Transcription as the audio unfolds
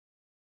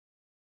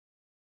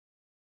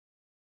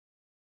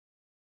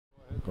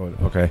Good,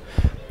 okay.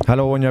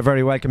 Hello and you're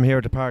very welcome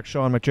here to Park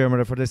Sean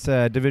McDermott for this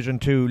Division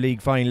 2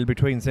 League final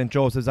between St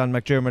Joseph's and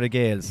McDermott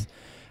Gaels.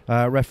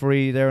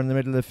 Referee there in the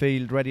middle of the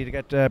field ready to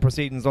get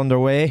proceedings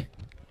underway.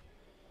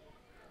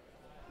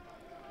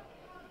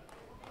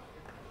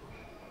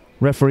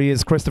 Referee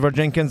is Christopher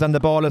Jenkins and the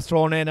ball is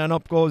thrown in and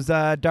up goes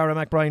Dara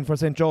McBride for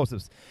St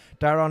Joseph's.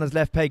 Dara on his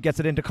left peg gets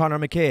it into Conor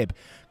McCabe.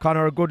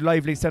 Conor, a good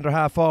lively centre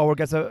half forward,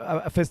 gets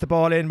a fist of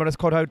ball in but it's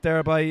cut out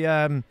there by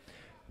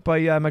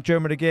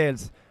McDermott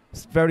Gaels.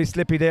 It's very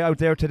slippy there out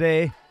there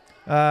today.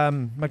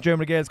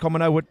 McDermott Gaels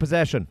coming out with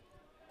possession.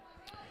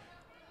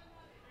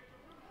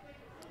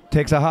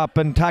 Takes a hop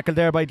and tackle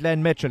there by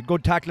Glenn Mitchell.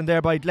 Good tackling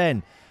there by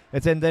Glenn.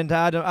 It's in then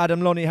to Adam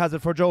Lunny has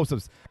it for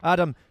Josephs.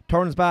 Adam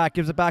turns back,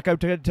 gives it back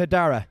out to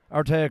Dara,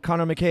 or to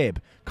Conor McCabe.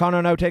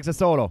 Conor now takes a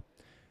solo.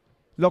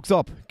 Looks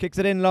up, kicks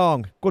it in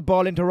long. Good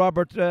ball into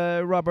Robert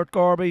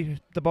Gorby.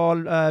 The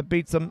ball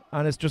beats him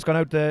and it's just gone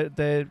out.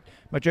 The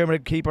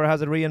McDermott keeper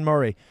has it, Rian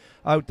Murray.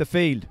 Out the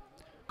field.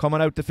 Coming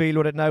out the field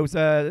with it now is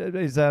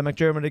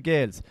McDermott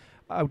Gaels.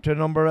 Out to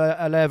number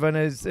 11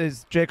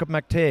 is Jacob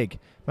McTague.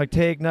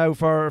 McTague now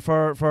for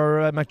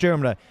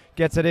McDermott.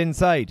 Gets it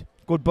inside.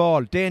 Good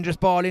ball. Dangerous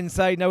ball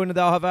inside now into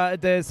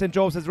the St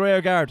Joseph's rear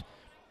guard.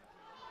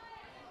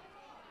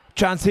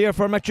 Chance here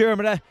for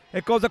McDermott.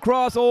 It goes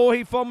across. Oh,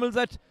 he fumbles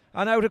it.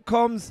 And out it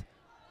comes.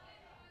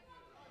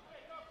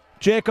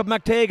 Jacob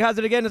McTague has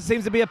it again. It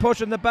seems to be a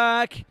push in the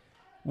back.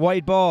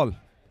 Wide ball.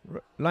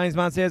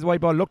 Linesman says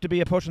wide ball. Looked to be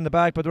a push in the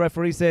back, but the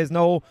referee says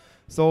no.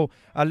 So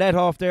a let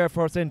off there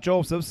for St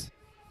Joseph's.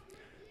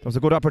 There was a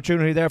good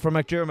opportunity there for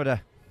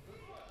McDermott.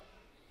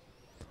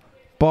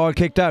 Ball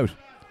kicked out.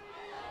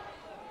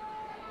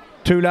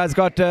 Two lads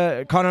got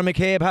Conor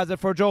McCabe has it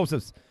for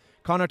Joseph's.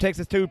 Conor takes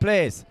his two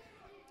plays.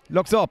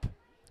 Looks up.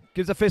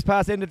 Gives a fist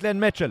pass into Glenn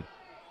Mitchell.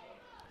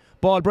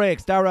 Ball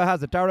breaks. Dara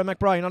has it. Dara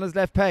McBride on his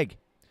left peg.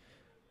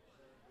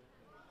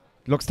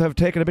 Looks to have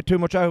taken a bit too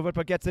much out of it,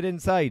 but gets it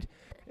inside.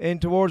 In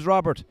towards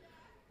Robert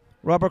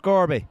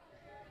Gorby.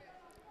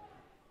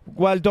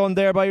 Well done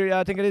there by,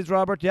 I think it is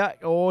Robert, yeah.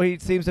 Oh, he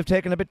seems to have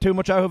taken a bit too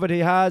much out of it. He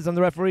has, and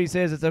the referee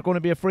says it's going to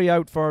be a free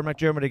out for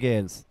McDermott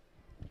Gaels.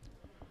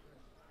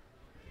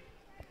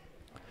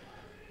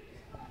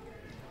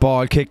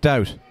 Ball kicked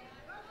out.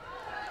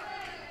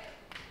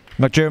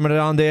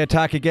 McDermott on the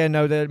attack again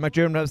now. The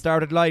McDermott have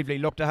started lively.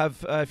 Look to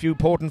have a few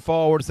potent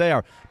forwards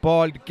there.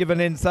 Ball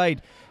given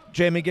inside.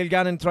 Jamie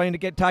Gilgannon trying to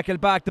get tackled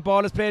back. The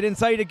ball is played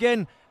inside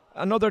again.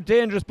 Another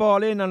dangerous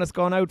ball in and it's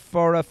gone out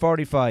for a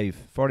 45.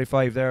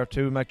 45 there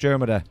to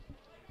McDermott.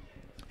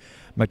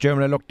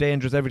 McDermott look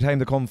dangerous every time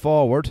they come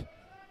forward.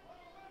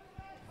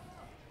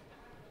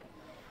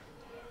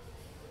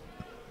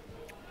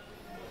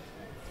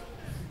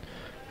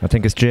 I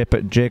think it's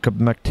Jacob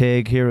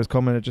McTague here is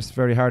coming. It's just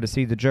very hard to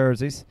see the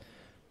jerseys.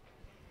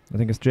 I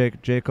think it's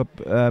Jacob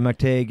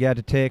McTague, yeah,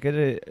 to take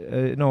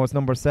it. No, it's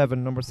number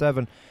 7. Number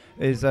 7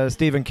 is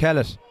Stephen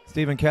Kellett.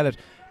 Stephen Kellett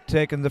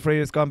taking the free.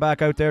 It's gone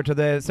back out there to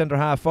the centre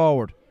half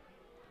forward.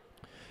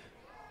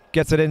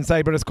 Gets it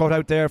inside, but it's cut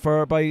out there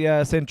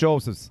by St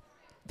Joseph's.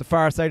 The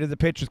far side of the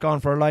pitch has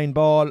gone for a line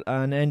ball,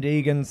 and Andy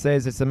Egan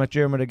says it's a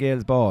McDermott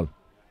Gaels ball.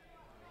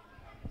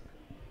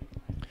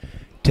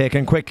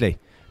 Taken quickly.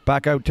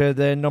 Back out to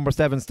the number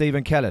 7,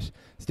 Stephen Kellett.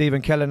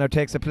 Stephen Kellett now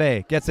takes a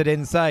play. Gets it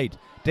inside.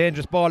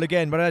 Dangerous ball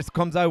again, but it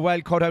comes out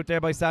well, cut out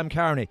there by Sam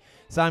Carney.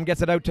 Sam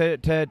gets it out to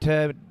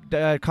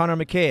Conor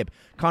McCabe.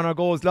 Conor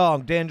goes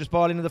long. Dangerous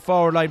ball into the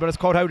forward line, but it's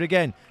cut out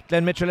again.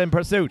 Glenn Mitchell in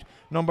pursuit.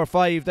 Number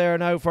 5 there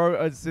now for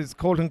is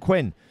Colton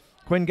Quinn.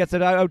 Quinn gets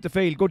it out the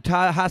field. Good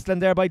hassling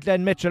there by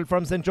Glenn Mitchell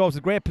from St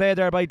Joseph's. Great play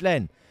there by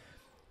Glenn.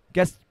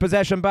 Gets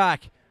possession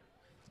back.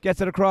 Gets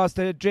it across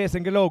to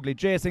Jason Galogly.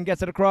 Jason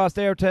gets it across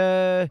there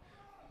to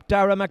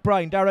Dara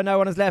McBride. Dara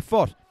now on his left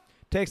foot.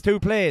 Takes two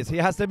plays. He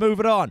has to move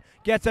it on.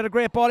 Gets it a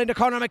great ball into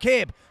Conor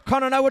McCabe.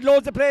 Conor now with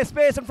loads of play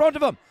space in front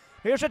of him.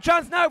 Here's a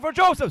chance now for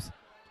Josephs.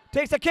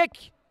 Takes a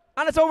kick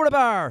and it's over the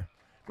bar.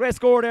 Great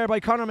score there by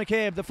Conor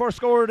McCabe, the first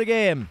score of the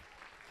game.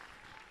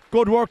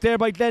 Good work there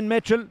by Glenn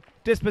Mitchell.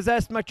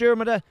 Dispossessed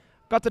McDermott.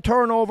 Got the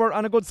turnover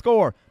and a good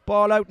score.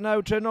 Ball out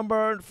now to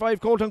number 5,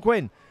 Colton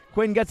Quinn.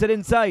 Quinn gets it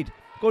inside.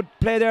 Good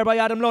play there by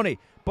Adam Lunny.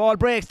 Ball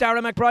breaks.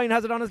 Dara McBride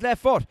has it on his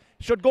left foot.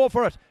 Should go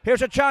for it.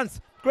 Here's a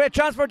chance. Great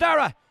chance for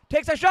Dara.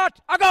 Takes a shot.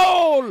 A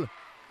goal!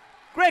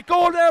 Great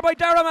goal there by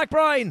Dara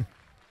McBride.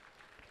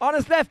 On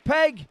his left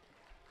peg.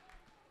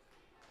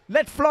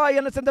 Let fly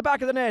and it's in the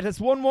back of the net. It's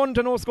 1-1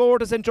 to no score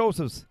to St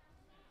Joseph's.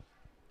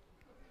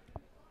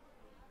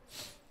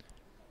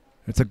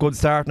 It's a good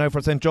start now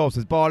for St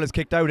Joseph's. Ball is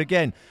kicked out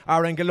again.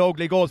 Aaron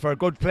Galogly goes for a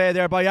good play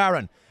there by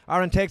Aaron.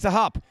 Aaron takes a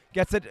hop.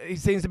 Gets it. He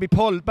seems to be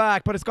pulled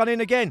back, but it's gone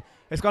in again.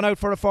 It's gone out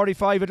for a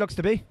 45, it looks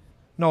to be.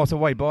 No, it's a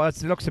wide ball.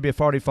 It looks to be a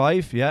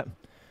 45, yeah.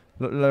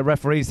 The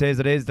referee says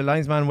it is. The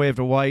linesman waved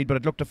a wide, but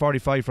it looked a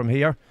 45 from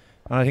here.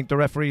 And I think the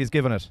referee has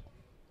given it.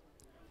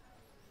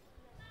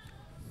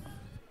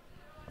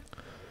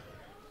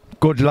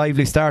 Good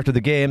lively start to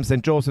the game.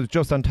 St Joseph's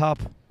just on top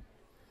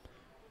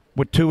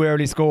with 2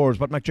 early scores,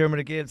 but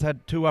McDermott Gaels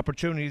had 2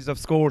 opportunities of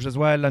scores as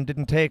well and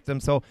didn't take them,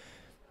 so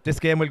This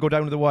game will go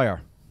down to the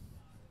wire.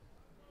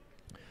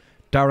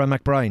 Dara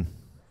McBride,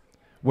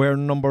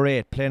 wearing number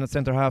 8, playing at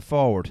centre half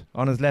forward,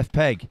 on his left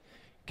peg.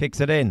 Kicks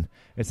it in.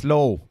 It's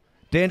low.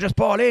 Dangerous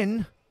ball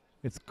in.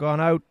 It's gone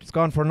out. It's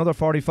gone for another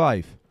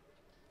 45.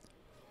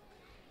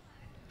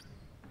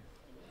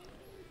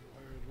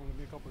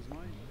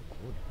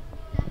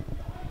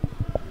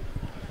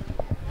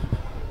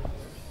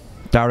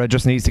 Dara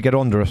just needs to get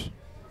under it.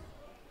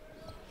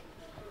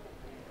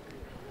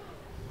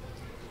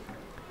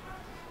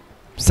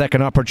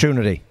 Second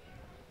opportunity.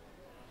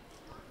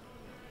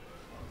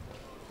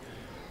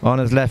 On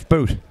his left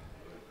boot.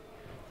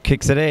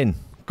 Kicks it in.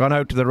 Gone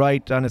out to the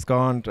right and it's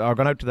gone, or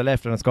gone out to the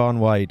left and it's gone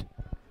wide.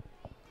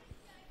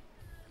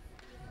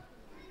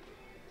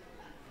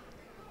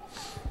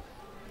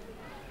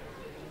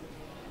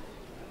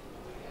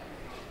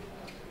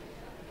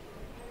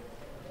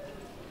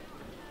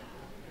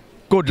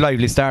 Good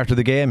lively start to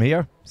the game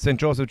here. St.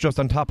 Joseph just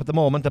on top at the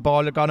moment. The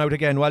ball had gone out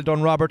again. Well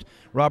done, Robert.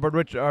 Robert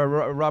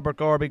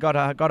Gorby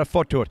got a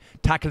foot to it.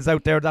 Tackles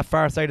out there that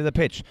far side of the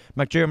pitch.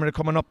 McDermott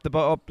coming up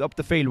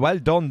the field. Well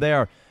done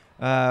there.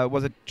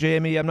 Was it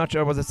Jamie? I'm not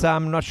sure. Was it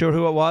Sam? I'm not sure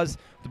who it was.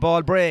 The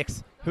ball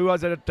breaks. Who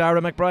was it?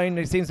 Dara McBride.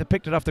 He seems to have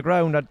picked it off the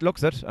ground. That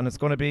looks it, and it's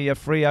going to be a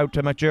free out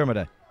to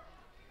McDermott.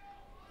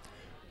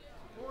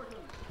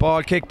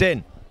 Ball kicked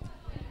in.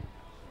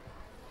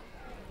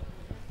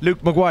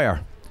 Luke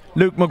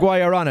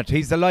Maguire on it.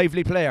 He's the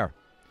lively player.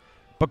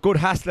 But good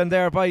hassling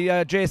there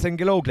by Jason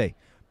Gillogley.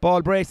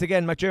 Ball breaks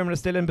again. McDermott is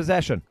still in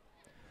possession.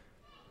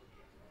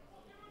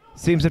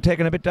 Seems to have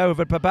taken a bit out of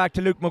it, but back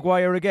to Luke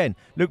Maguire again.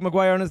 Luke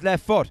Maguire on his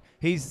left foot.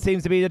 He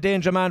seems to be the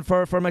danger man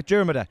for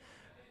McDermott.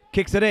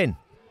 Kicks it in.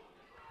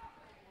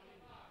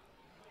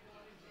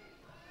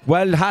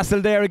 Well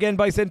hassled there again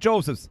by St.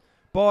 Joseph's.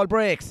 Ball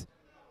breaks.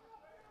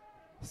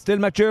 Still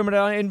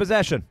McDermott in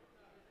possession.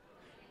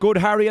 Good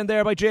harrying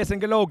there by Jason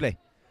Gillogley.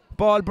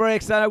 Ball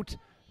breaks out.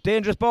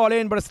 Dangerous ball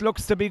in, but it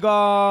looks to be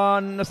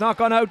gone. It's not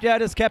gone out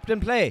yet. It's kept in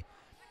play.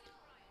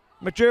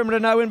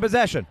 McDermott now in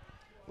possession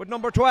with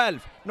number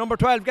 12. Number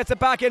 12 gets it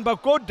back in,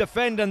 but good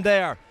defending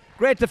there.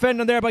 Great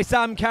defending there by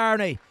Sam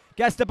Carney.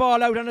 Gets the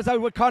ball out and is out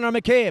with Conor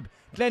McCabe.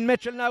 Glenn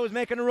Mitchell now is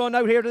making a run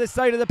out here to this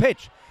side of the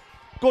pitch.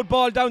 Good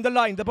ball down the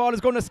line. The ball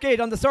is going to skate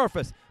on the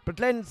surface, but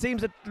Glenn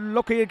seems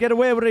lucky to get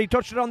away with it. He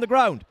touched it on the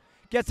ground.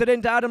 Gets it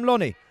into Adam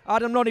Lunny.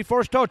 Adam Lunny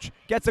first touch.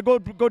 Gets a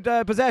good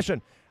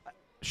possession.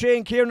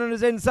 Shane Kiernan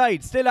is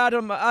inside. Still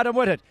Adam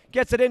with it.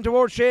 Gets it in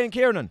towards Shane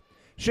Kiernan.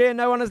 Shane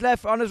now on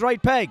his right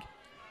peg.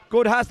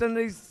 Good hassling.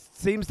 He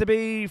seems to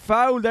be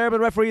fouled there, but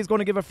the referee is going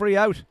to give a free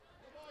out.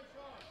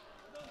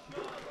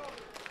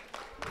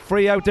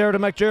 Free out there to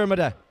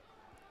McDermott.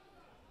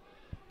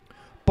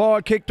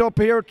 Ball kicked up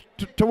here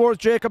towards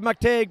Jacob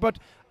McTague, but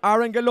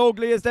Aaron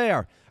Gillogley is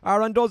there.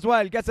 Aaron does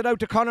well. Gets it out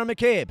to Conor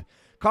McCabe.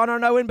 Conor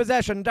now in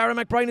possession. Dara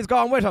McBride is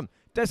gone with him.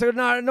 There's a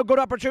good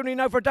opportunity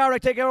now for Dara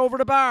to take it over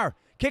the bar.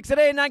 Kicks it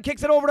in and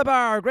kicks it over the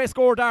bar. Great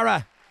score,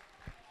 Dara.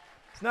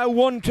 It's now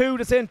 1-2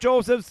 to St.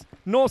 Joseph's.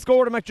 No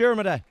score to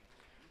McDermott.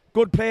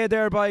 Good play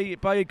there by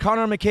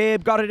Conor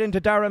McCabe. Got it into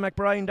Dara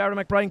McBride. Dara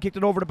McBride kicked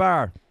it over the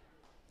bar.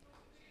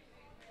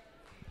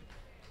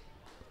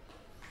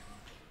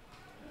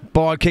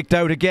 Ball kicked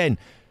out again.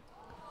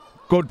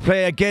 Good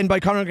play again by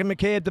Conor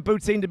McCabe. The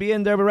boot seemed to be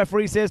in there, but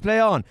referee says play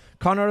on.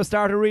 Conor has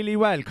started really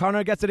well.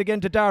 Conor gets it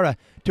again to Dara.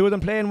 Two of them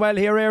playing well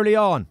here early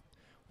on.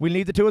 We'll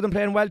need the two of them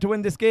playing well to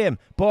win this game.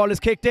 Ball is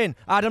kicked in.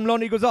 Adam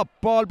Lunny goes up.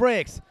 Ball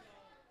breaks.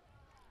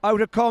 Out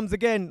it comes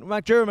again.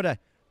 McDermott.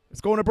 It's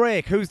going to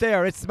break. Who's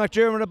there? It's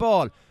McDermott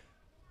ball.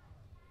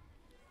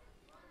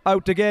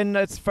 Out again.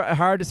 It's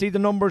hard to see the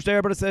numbers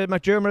there, but it's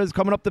McDermott is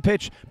coming up the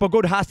pitch. But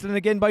good hassling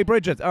again by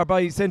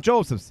by St.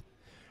 Joseph's.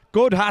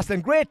 Good hassling.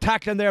 Great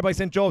tackling there by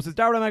St. Joseph's.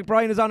 Dara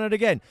McBride is on it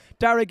again.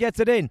 Dara gets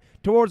it in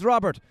towards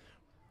Robert.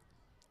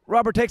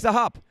 Robert takes a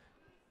hop.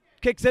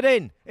 Kicks it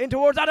in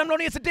towards Adam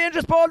Lunny. It's a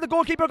dangerous ball. The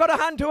goalkeeper got a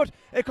hand to it.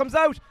 It comes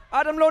out.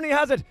 Adam Lunny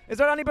has it. Is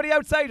there anybody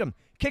outside him?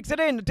 Kicks it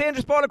in. A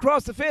dangerous ball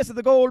across the face of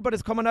the goal, but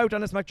it's coming out,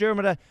 and it's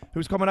McDermott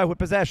who's coming out with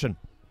possession.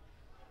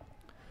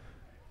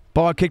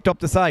 Ball kicked up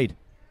the side.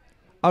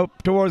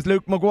 Out towards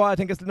Luke Maguire. I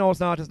think it's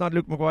not. It's not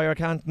Luke Maguire. I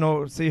can't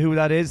see who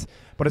that is,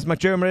 but it's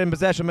McDermott in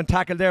possession and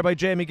tackled there by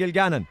Jamie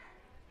Gilgannon.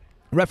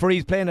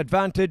 Referee's playing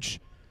advantage.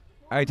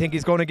 I think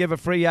he's going to give a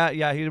free.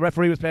 The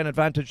referee was playing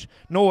advantage.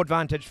 No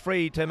advantage.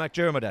 Free to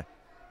McDermott.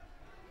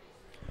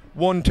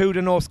 1-2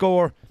 to no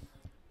score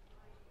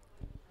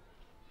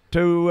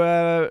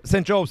to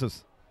St.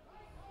 Joseph's.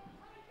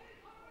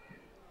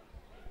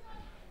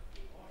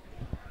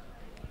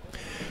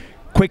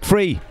 Quick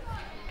free.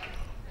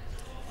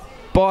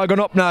 Ball going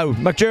up now.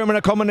 McDermott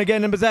are coming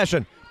again in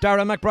possession.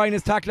 Dara McBride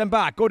is tackling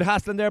back. Good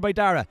hassling there by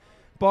Dara.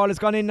 Ball has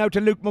gone in now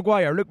to Luke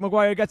Maguire. Luke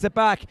Maguire gets it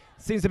back.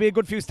 Seems to be a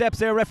good few steps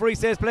there. Referee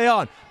says play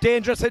on.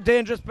 Dangerous.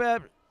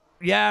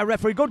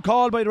 Referee. Good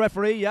call by the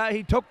referee. Yeah,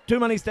 he took too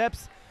many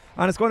steps.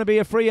 And it's going to be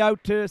a free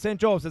out to St.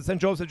 Joseph's.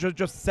 St. Joseph's should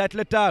just settle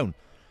it down.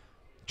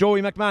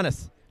 Joey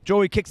McManus.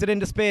 Joey kicks it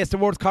into space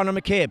towards Conor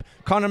McCabe.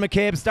 Conor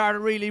McCabe started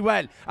really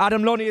well.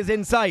 Adam Lunny is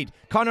inside.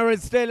 Conor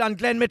is still, and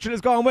Glenn Mitchell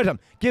is going with him.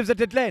 Gives it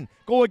to Glenn.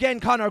 Go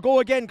again, Conor. Go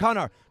again,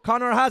 Conor.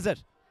 Conor has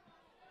it.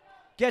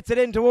 Gets it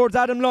in towards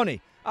Adam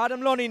Lunny.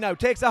 Adam Lunny now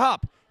takes a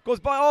hop. Goes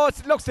by. Oh,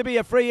 it looks to be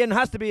a free in.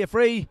 Has to be a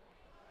free.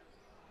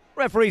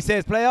 Referee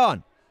says play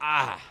on.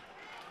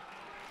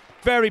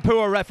 Very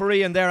poor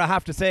referee in there, I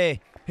have to say.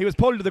 He was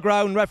pulled to the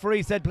ground.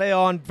 Referee said play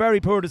on. Very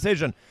poor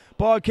decision.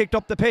 Ball kicked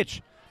up the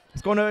pitch.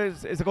 Is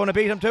it going to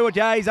beat him to it?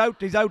 Yeah, he's out.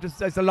 He's out.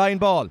 It's a line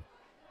ball.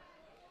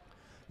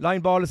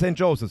 Line ball to St.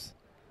 Joseph's.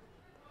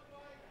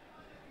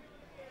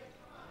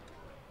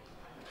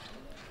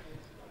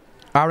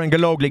 Aaron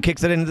Galogly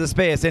kicks it into the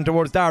space in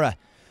towards Dara.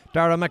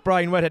 Dara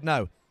McBride with it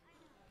now.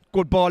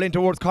 Good ball in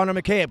towards Conor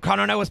McCabe.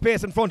 Conor now has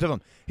space in front of him.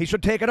 He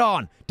should take it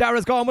on.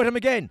 Dara's gone with him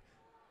again.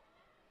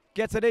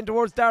 Gets it in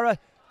towards Dara.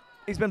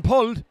 He's been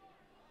pulled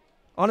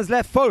on his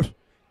left foot.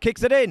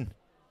 Kicks it in.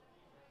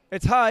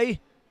 It's high.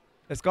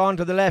 It's gone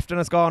to the left and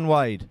it's gone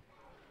wide.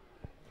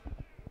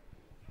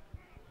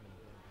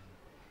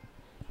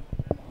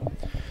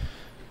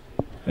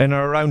 In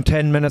around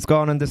 10 minutes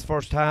gone in this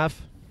first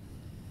half.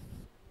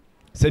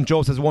 St.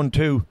 Joseph's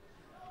 1-2.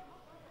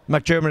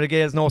 McDermott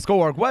Gaels no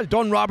score. Well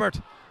done,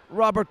 Robert.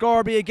 Robert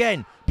Gorby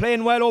again.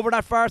 Playing well over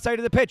that far side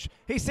of the pitch.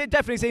 He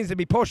definitely seems to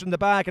be pushing the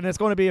back, and it's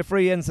going to be a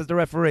free in, says the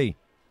referee.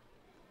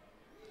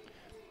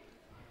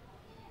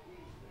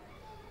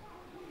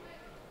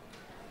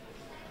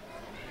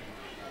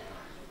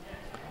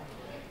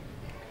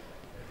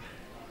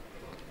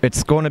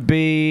 It's going to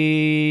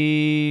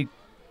be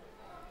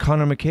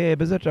Conor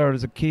McCabe, is it? Or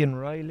is it Cian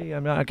Riley? I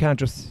mean, I can't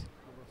just...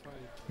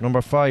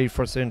 Number 5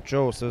 for St.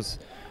 Joseph's,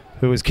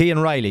 who is Cian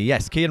Riley.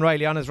 Yes, Cian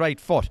Riley on his right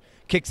foot.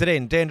 Kicks it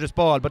in. Dangerous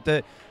ball, but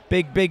the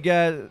big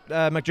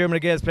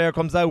McDermott Gaels player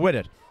comes out with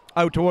it.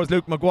 Out towards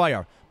Luke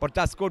Maguire. But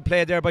that's good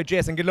play there by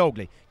Jason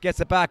Galogly. Gets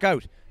it back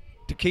out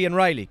to Cian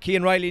Riley.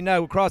 Cian Riley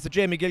now across to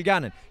Jamie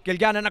Gilgannon.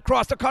 Gilgannon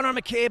across to Conor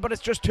McCabe, but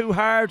it's just too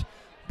hard.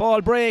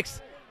 Ball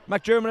breaks.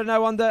 McDermott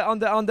now on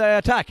the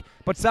attack,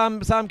 but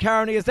Sam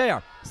Carney is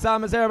there.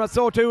 Sam is there, but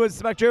so too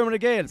is McDermott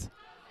Gaels.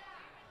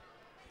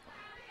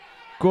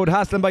 Good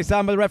hassling by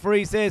Sam, but the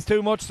referee says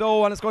too much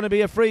so, and it's going to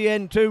be a free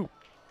in to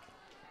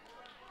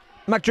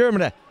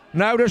McDermott.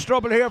 Now there's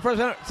trouble here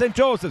for St.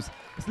 Joseph's.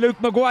 It's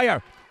Luke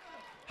Maguire.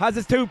 Has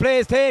his 2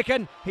 plays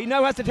taken. He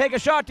now has to take a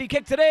shot. He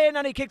kicks it in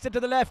and he kicks it to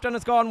the left and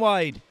it's gone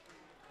wide.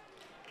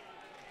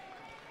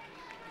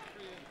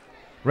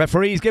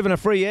 Referee's given a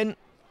free in.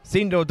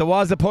 Seen though there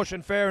was a push,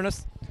 in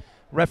fairness.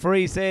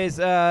 Referee says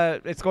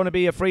it's going to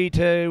be a free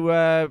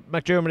to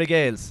McDermott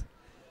Gaels.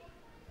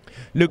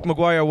 Luke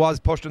Maguire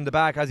was pushed in the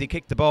back as he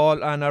kicked the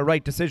ball, and a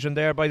right decision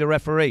there by the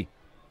referee.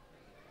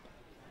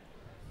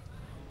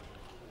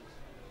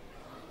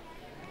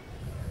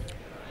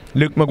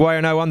 Luke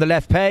Maguire now on the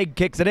left peg,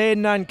 kicks it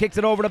in and kicks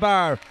it over the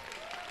bar.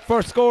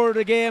 First score of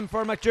the game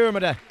for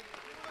McDermott.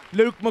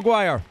 Luke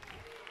Maguire.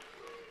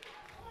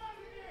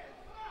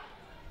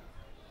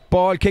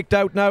 Ball kicked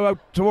out now,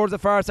 out towards the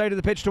far side of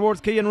the pitch, towards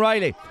Cian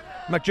Riley.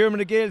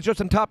 McDermott Gaels just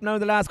on top now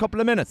in the last couple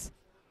of minutes.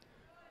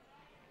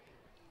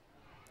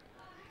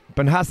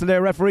 Ben Hassel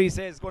there, referee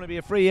says it's going to be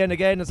a free in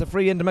again. It's a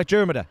free in to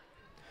McDermott.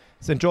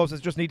 St.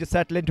 Joseph's just need to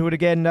settle into it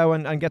again now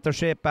and get their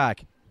shape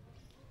back.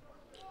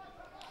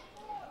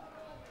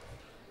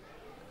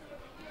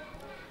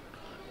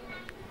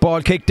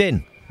 Ball kicked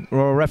in.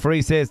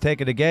 Referee says take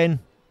it again.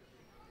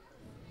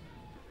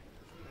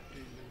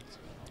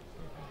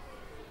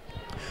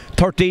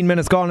 13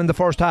 minutes gone in the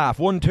first half.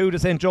 1-2 to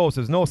St.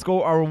 Joseph's. No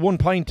score, or 1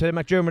 point to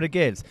McDermott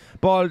Gaels.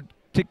 Ball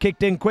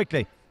kicked in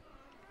quickly.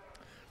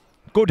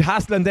 Good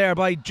hassling there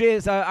by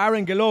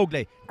Aaron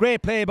Galogly.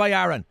 Great play by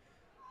Aaron.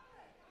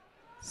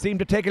 Seemed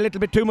to take a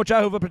little bit too much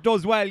out of it, but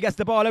does well. Gets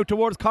the ball out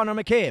towards Conor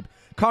McCabe.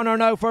 Conor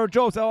now for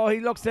Joseph. Oh, he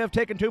looks to have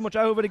taken too much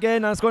out of it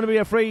again, and it's going to be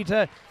a free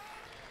to...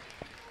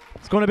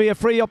 It's going to be a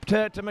free up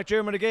to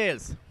McDermott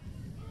Gaels.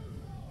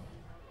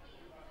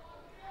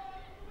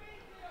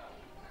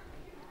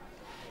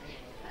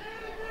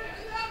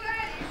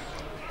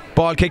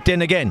 Ball kicked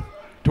in again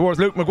towards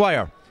Luke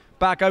Maguire.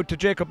 Back out to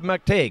Jacob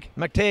McTague.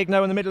 McTague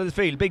now in the middle of the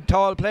field. Big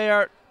tall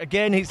player.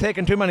 Again, he's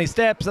taken too many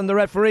steps and the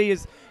referee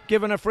is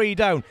given a free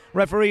down.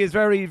 Referee is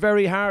very,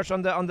 very harsh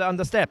on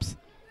the steps.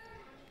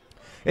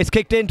 It's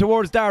kicked in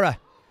towards Dara.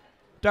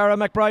 Dara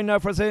McBride now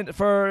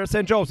for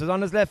St. Joseph's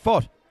on his left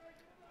foot.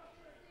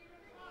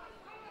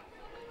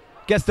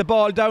 Gets the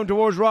ball down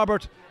towards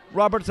Robert.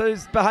 Robert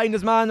is behind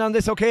his man on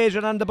this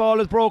occasion and the ball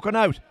is broken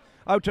out.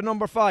 Out to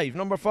number 5.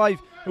 Number 5,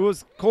 who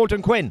was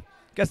Colton Quinn.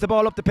 Gets the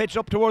ball up the pitch,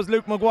 up towards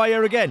Luke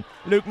Maguire again.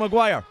 Luke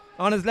Maguire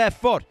on his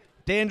left foot.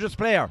 Dangerous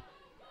player.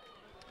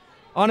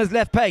 On his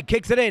left peg,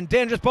 kicks it in.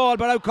 Dangerous ball,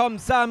 but out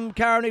comes Sam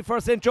Carney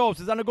for St.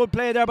 Joseph's. And a good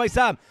play there by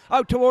Sam.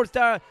 Out towards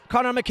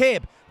Conor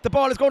McCabe. The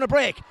ball is going to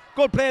break.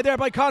 Good play there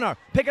by Conor.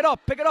 Pick it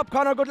up,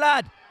 Conor, good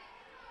lad.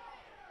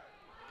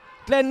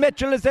 Glenn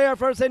Mitchell is there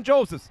for St.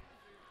 Joseph's.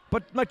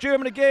 But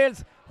McDermott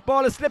Gaels,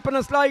 ball is slipping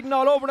and sliding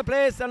all over the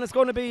place, and it's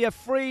going to be a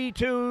free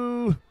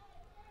to...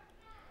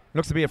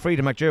 Looks to be a free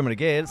to McDermott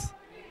Gaels.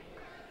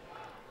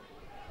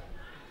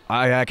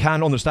 I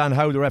can't understand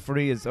how the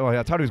referee is. Oh,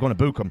 I thought he was going to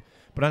book him.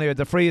 But anyway,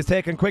 the free is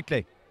taken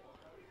quickly.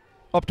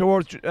 Up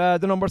towards the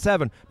number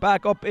 7.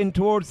 Back up in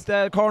towards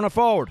the corner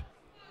forward.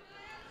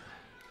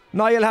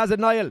 Niall has it,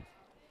 Niall.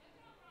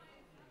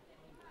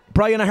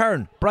 Brian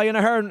Ahern. Brian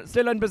Ahern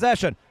still in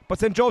possession. But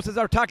St. Joseph's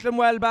are tackling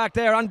well back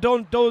there. And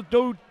don't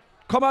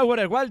come out with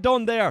it. Well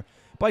done there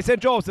by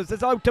St. Joseph's.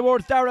 It's out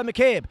towards Dara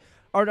McCabe.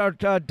 Or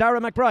Dara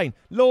McBride.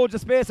 Loads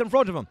of space in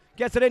front of him.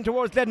 Gets it in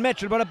towards Glenn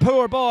Mitchell. But a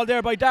poor ball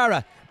there by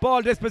Dara.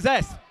 Ball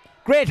dispossessed.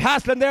 Great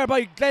hassling there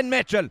by Glenn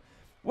Mitchell.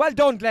 Well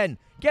done, Glenn.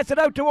 Gets it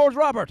out towards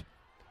Robert.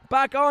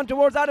 Back on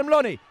towards Adam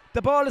Lunny.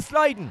 The ball is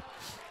sliding.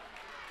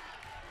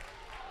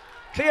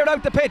 Cleared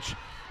out the pitch.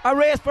 A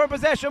race for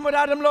possession with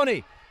Adam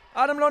Lunny.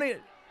 Adam Lunny,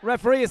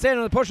 referee is saying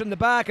on the push in the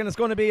back, and it's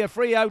going to be a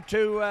free out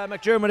to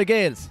McDermott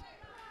Gaels.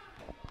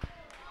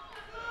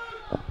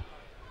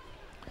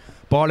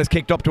 Ball is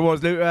kicked up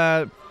towards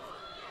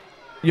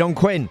Young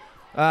Quinn.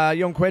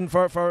 Young Quinn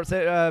for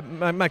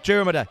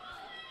McDermott.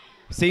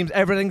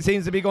 Everything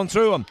seems to be going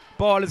through him.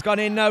 Ball has gone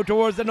in now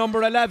towards the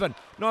number 11.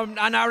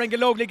 And Aaron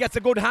Gallogly gets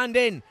a good hand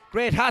in.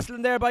 Great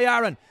hassling there by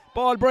Aaron.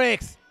 Ball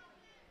breaks.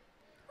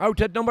 Out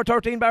to number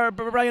 13,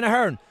 Brian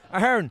Ahern.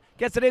 Ahern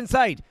gets it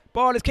inside.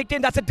 Ball is kicked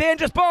in. That's a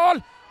dangerous ball.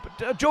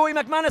 But, Joey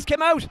McManus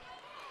came out.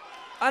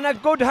 And a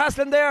good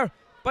hassling there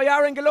by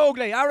Aaron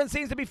Gallogly. Aaron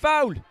seems to be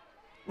fouled.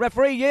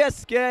 Referee,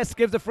 yes,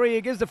 gives the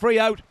free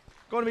out.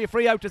 Going to be a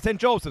free out to St.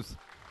 Joseph's.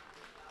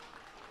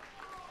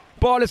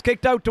 Ball is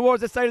kicked out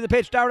towards the side of the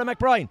pitch. Dara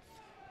McBride.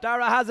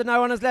 Dara has it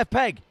now on his left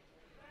peg.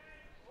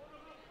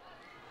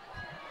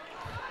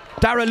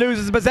 Dara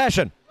loses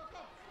possession.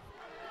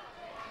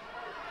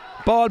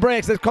 Ball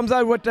breaks. It comes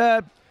out with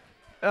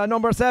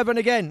number 7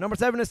 again. Number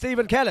 7 is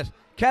Stephen Kellett.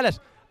 Kellett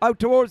out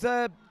towards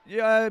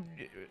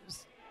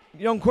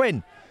Young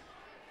Quinn.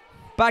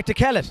 Back to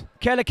Kellett.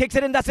 Kellett kicks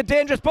it in. That's a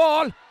dangerous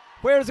ball.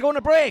 Where is it going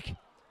to break?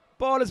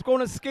 Ball is going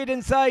to skid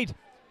inside.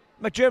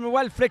 McDermott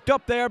well flicked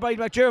up there by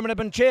McDermott. Had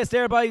been chased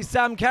there by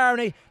Sam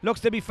Carney.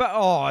 Looks to be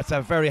it's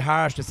a very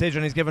harsh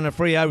decision. He's given a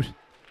free out.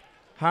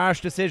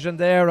 Harsh decision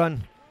there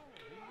on.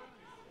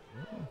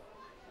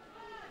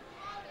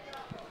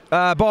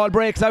 Ball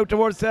breaks out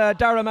towards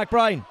Dara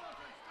McBride.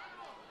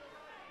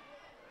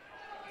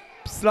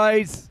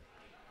 Slides.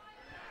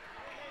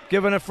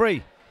 Given a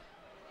free.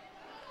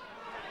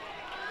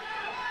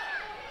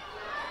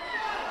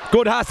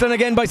 Good hassling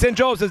again by St.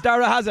 Joseph's.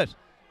 Dara has it.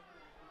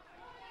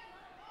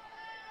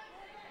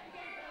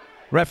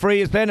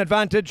 Referee is playing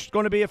advantage.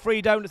 Going to be a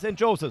free down to St.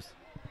 Joseph's.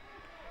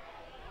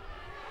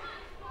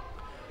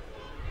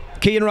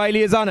 Cian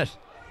Riley is on it.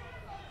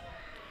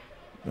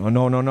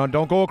 No.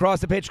 Don't go across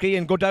the pitch,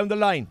 Cian. Go down the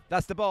line.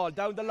 That's the ball.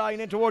 Down the line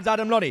in towards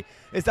Adam Lunny.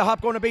 Is the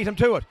hop going to beat him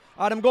to it?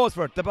 Adam goes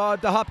for it. The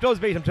hop does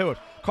beat him to it.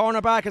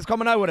 Cornerback is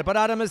coming out with it. But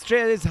Adam is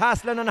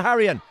hassling and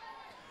harrying.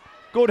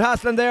 Good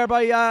hassling there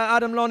by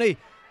Adam Lunny.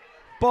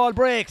 Ball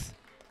breaks.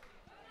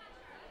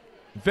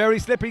 Very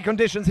slippery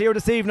conditions here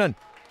this evening.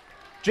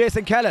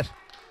 Jason Kellett.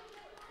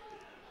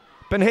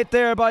 Been hit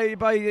there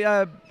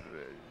by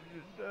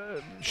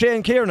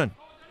Shane Kiernan.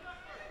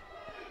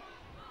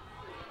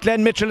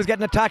 Glenn Mitchell is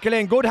getting a tackle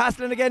in. Good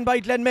hassling again by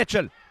Glenn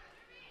Mitchell.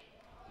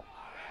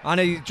 And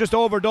he just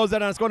overdoes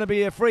it, and it's going to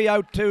be a free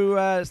out to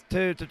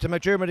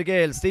McDermott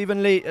Gaels.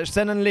 Stephen Lee,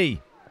 Senan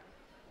Lee.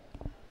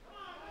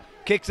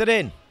 Kicks it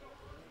in.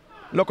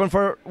 Looking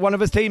for one of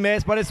his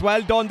teammates, but it's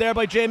well done there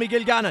by Jamie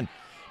Gilgannon.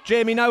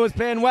 Jamie now is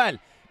playing well.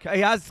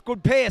 He has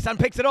good pace and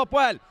picks it up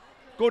well.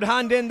 Good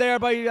hand in there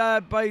by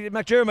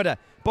McDermott.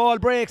 Ball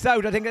breaks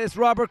out. I think it's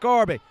Robert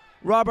Gorby.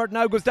 Robert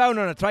now goes down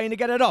on it, trying to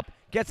get it up.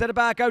 Gets it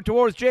back out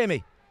towards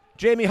Jamie.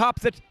 Jamie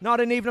hops it. Not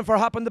an evening for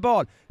hopping the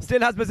ball. Still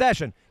has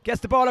possession.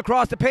 Gets the ball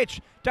across the pitch.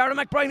 Darren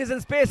McBride is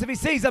in space if he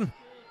sees him.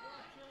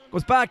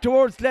 Goes back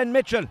towards Glenn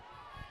Mitchell.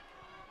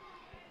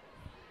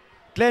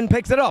 Glenn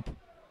picks it up.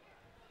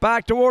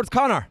 Back towards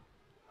Connor.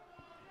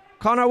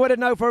 Connor with it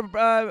now for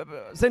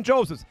St.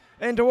 Joseph's.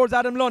 In towards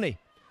Adam Lunny.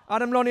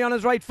 Adam Lunny on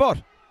his right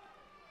foot.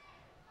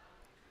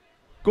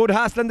 Good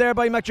hassling there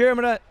by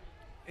McDermott.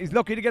 He's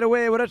lucky to get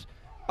away with it.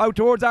 Out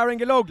towards Aaron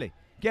Gallogly.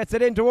 Gets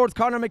it in towards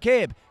Conor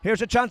McCabe.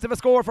 Here's a chance of a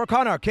score for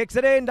Connor. Kicks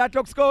it in. That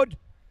looks good.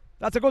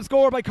 That's a good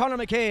score by Conor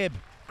McCabe.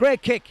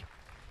 Great kick.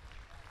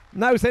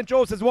 Now St.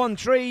 Joseph's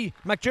 1-3.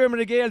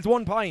 McDermott Gaels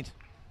 1 point.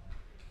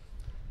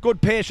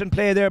 Good patient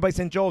play there by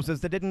St.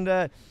 Joseph's. They didn't.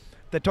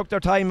 They took their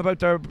time about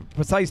their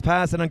precise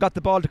passing and got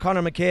the ball to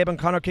Conor McCabe, and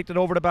Conor kicked it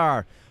over the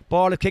bar.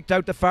 Ball is kicked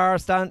out the far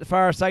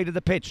side of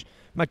the pitch.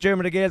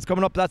 McDermott Gaels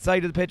coming up that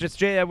side of the pitch. It's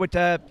with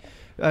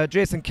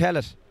Jason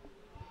Kellett.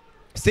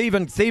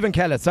 Stephen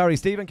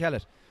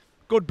Kellett.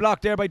 Good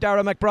block there by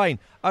Dara McBride.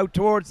 Out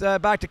towards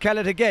back to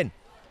Kellett again.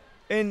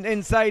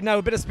 Inside now,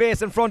 a bit of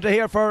space in front of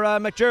here for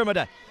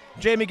McDermott.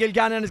 Jamie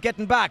Gilgannon is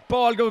getting back.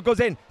 Ball goes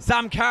in.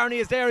 Sam Carney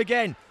is there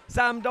again.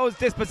 Sam does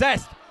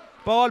dispossessed.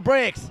 Ball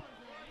breaks.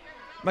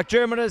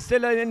 McDermott is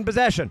still in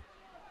possession.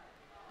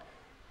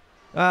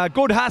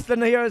 Good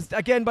hassling here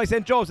again by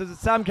St. Joseph's.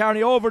 Sam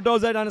Carney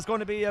overdoes it, and it's going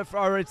to be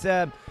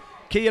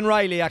Cian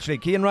Riley actually.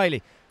 Cian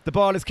Riley. The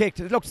ball is kicked.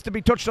 It looks to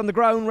be touched on the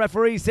ground.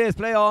 Referee says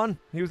play on.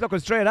 He was looking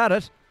straight at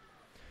it.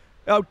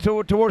 Out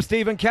towards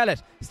Stephen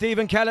Kellett.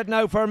 Stephen Kellett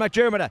now for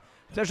McDermott.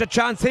 There's a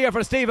chance here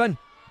for Stephen.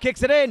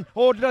 Kicks it in.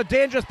 Oh, the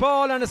dangerous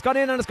ball, and it's gone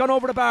in and it's gone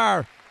over the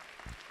bar.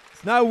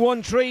 It's now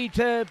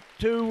 1-3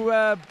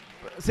 to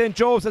St.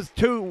 Joseph's.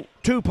 2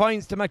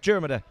 points to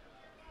McDermott.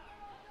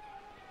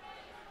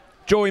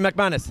 Joey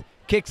McManus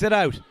kicks it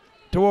out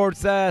towards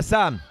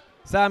Sam.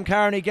 Sam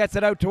Carney gets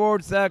it out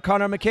towards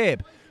Conor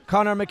McCabe.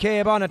 Conor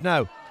McCabe on it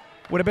now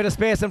with a bit of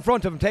space in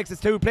front of him. Takes his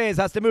 2 plays,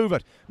 has to move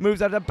it.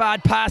 Moves out a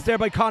bad pass there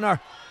by Conor.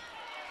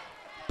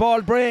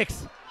 Ball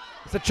breaks.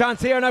 It's a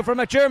chance here now for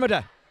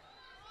McDermott.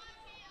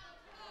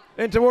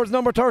 In towards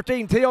number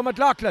 13, Theo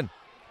McLaughlin.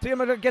 Theo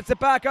McLaughlin gets it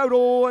back out.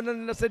 Oh, and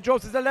then St.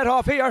 Joseph's a let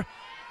off here.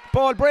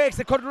 Ball breaks.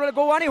 It couldn't really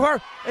go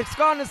anywhere. It's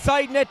gone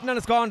inside net and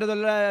it's gone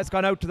to it's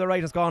gone out to the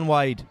right. It's gone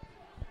wide.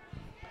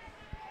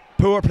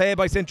 Poor play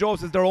by St.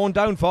 Joseph's, their own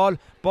downfall.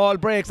 Ball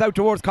breaks out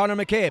towards Conor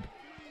McCabe.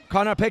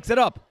 Conor picks it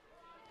up.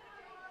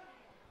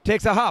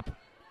 Takes a hop.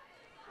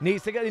 He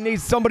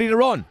needs somebody to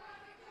run.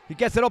 He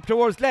gets it up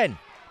towards Glenn.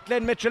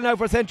 Glenn Mitchell now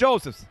for St.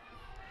 Joseph's.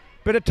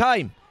 Bit of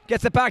time.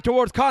 Gets it back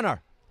towards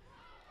Conor.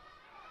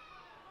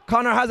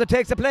 Conor has it,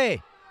 takes a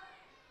play.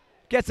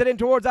 Gets it in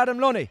towards Adam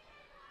Lunny.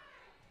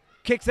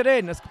 Kicks it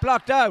in. It's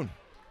blocked down.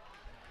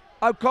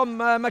 Out come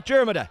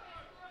McDermott.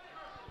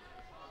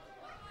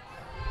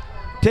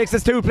 Takes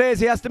his 2 plays,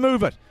 he has to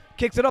move it.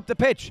 Kicks it up the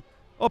pitch.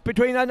 Up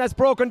between, and that's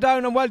broken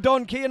down, and well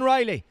done, Cian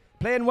Riley.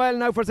 Playing well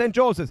now for St.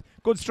 Joseph's.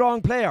 Good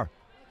strong player.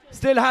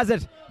 Still has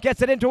it.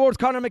 Gets it in towards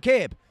Conor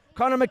McCabe.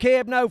 Conor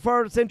McCabe now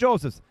for St.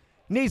 Joseph's.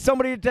 Needs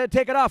somebody to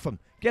take it off him.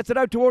 Gets it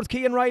out towards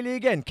Cian Riley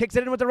again. Kicks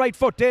it in with the right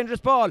foot. Dangerous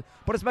ball.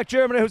 But it's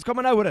McDermott who's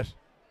coming out with it.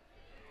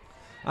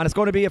 And it's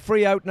going to be a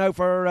free out now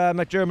for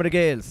McDermott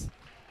Gaels.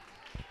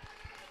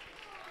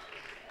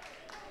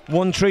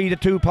 1-3 to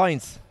 2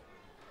 points.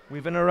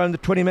 We've been around the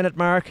 20-minute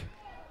mark.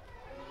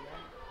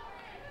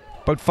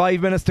 About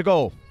 5 minutes to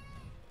go.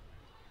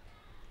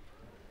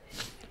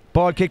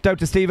 Ball kicked out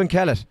to Stephen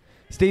Kellett.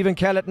 Stephen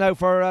Kellett now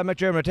for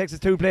McDermott. Takes his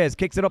 2 plays.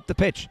 Kicks it up the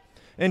pitch.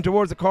 In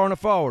towards the corner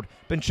forward.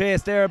 Been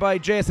chased there by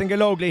Jason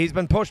Gallogly. He's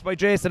been pushed by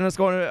Jason and it's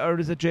going to, or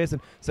is it Jason?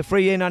 It's a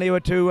free in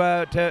anyway to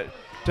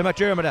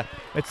McDermott.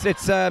 It's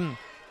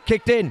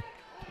kicked in.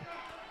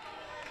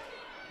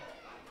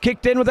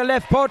 Kicked in with the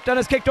left foot and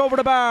it's kicked over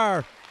the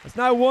bar. It's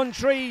now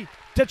 1-3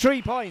 to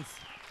 3 points.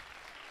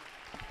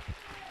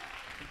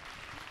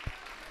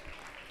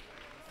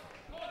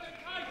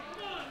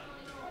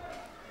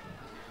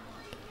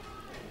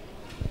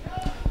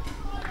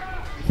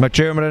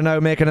 McDermott are now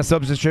making a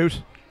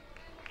substitute.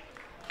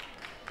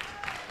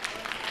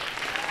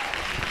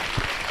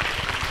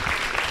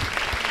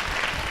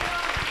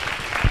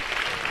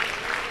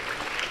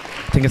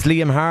 I think it's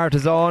Liam Hart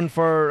is on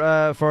for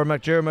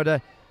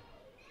McDermott,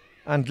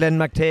 and Glenn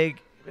McTague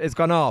is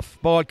gone off.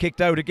 Ball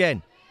kicked out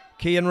again.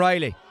 Cian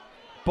Riley.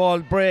 Ball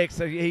breaks.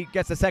 He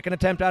gets a second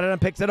attempt at it and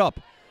picks it up.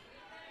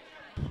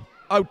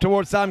 Out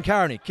towards Sam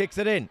Carney. Kicks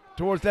it in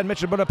towards Glenn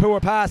Mitchell, but a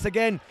poor pass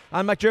again,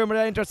 and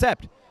McDermott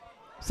intercept.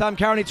 Sam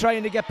Carney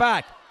trying to get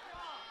back.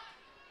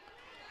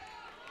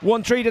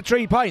 1-3 to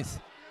 3 points.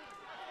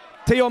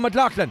 Theo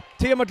McLaughlin.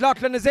 Theo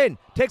McLaughlin is in.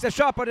 Takes a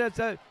shot, but it's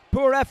a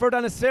poor effort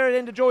and it's steered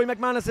into Joey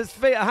McManus's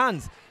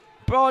hands.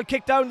 Ball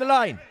kicked down the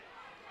line.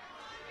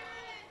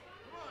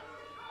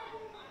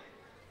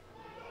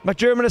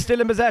 McDermott is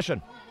still in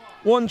possession.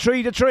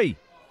 1-3 to 3.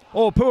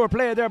 Oh, poor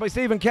play there by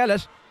Stephen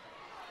Kellett.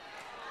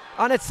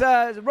 And it's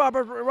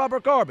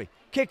Robert Gorby.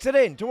 Kicks it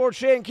in towards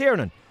Shane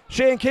Kiernan.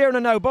 Shane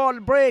Kiernan now. Ball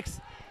breaks.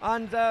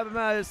 And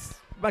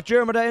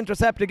McDermott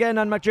intercept again,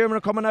 and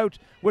McDermott coming out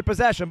with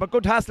possession. But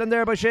good hassling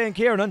there by Shane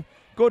Kiernan.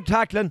 Good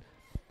tackling.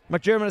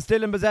 McDermott is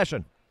still in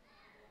possession.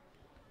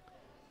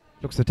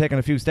 Looks to have taken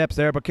a few steps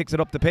there, but kicks it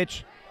up the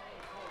pitch.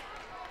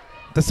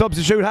 The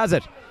substitute has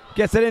it.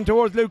 Gets it in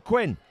towards Luke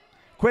Quinn.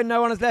 Quinn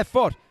now on his left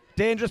foot.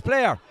 Dangerous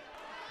player.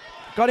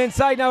 Got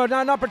inside now.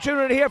 An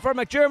opportunity here for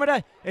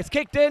McDermott. It's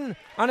kicked in,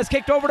 and it's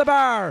kicked over the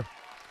bar.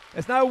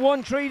 It's now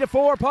 1-3 to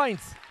 4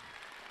 points.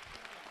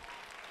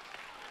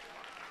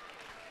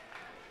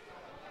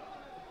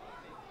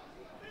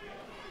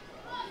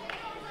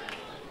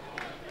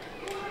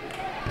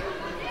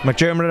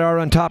 McDermott are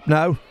on top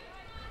now.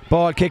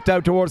 Ball kicked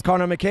out towards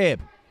Conor McCabe.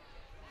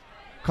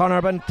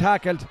 Conor been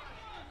tackled.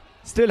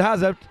 Still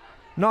has it.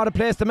 Not a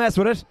place to mess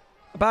with it.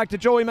 Back to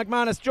Joey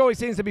McManus. Joey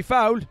seems to be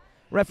fouled.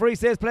 Referee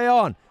says play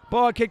on.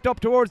 Ball kicked up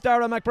towards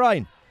Dara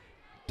McBride.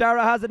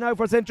 Dara has it now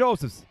for St.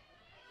 Joseph's.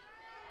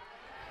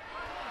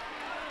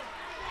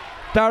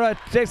 Dara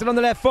takes it on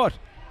the left foot.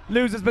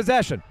 Loses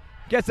possession.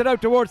 Gets it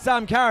out towards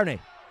Sam Carney.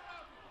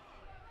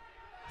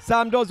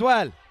 Sam does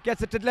well.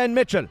 Gets it to Glenn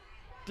Mitchell.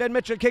 Glenn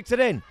Mitchell kicks it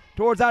in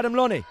towards Adam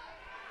Lunny.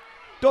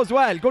 Does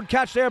well. Good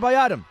catch there by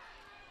Adam.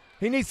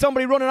 He needs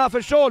somebody running off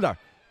his shoulder.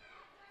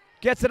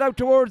 Gets it out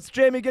towards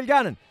Jamie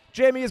Gilgannon.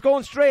 Jamie is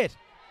going straight.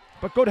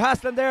 But good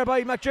hassling there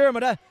by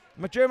McDermott.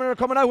 McDermott are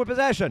coming out with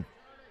possession.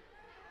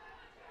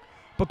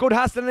 But good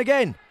hassling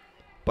again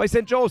by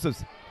St.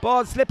 Joseph's.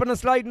 Ball slipping and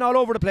sliding all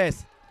over the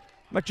place.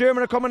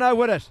 McDermott are coming out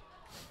with it.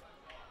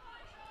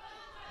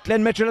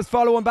 Glenn Mitchell is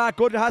following back.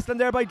 Good hassling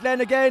there by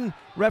Glenn again.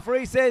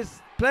 Referee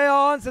says play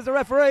on, says the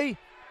referee.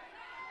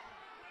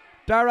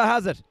 Dara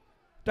has it.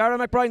 Dara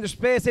McBride, there's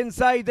space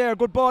inside there.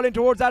 Good ball in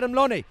towards Adam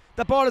Lunny.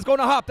 That ball is going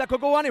to hop. That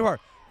could go anywhere.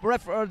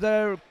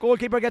 The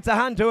goalkeeper gets a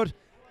hand to it,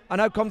 and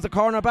out comes the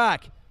corner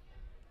back.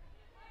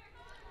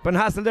 Been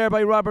hassled there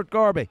by Robert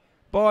Gorby.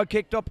 Ball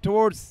kicked up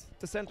towards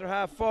the centre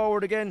half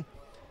forward again.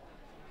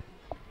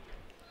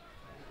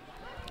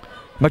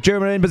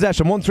 McDermott in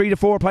possession. 1-3 to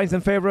 4 points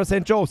in favour of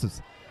St.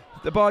 Joseph's.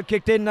 The ball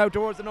kicked in now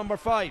towards the number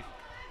 5.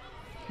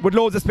 With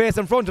loads of space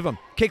in front of him.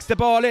 Kicks the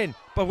ball in.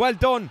 But well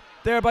done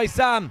there by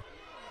Sam.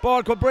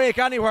 Ball could break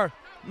anywhere.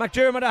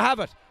 McDermott have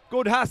it.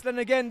 Good hassling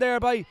again there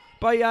by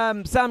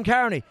Sam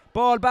Carney.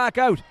 Ball back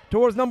out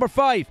towards number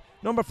 5.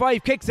 Number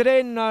 5 kicks it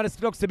in.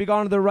 This looks to be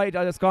gone to the right.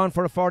 It's gone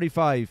for a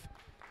 45.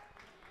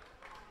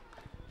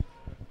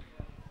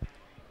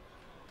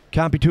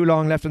 Can't be too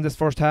long left in this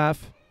first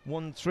half.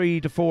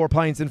 1-3 to 4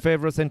 points in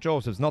favour of St.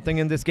 Joseph's. Nothing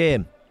in this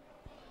game.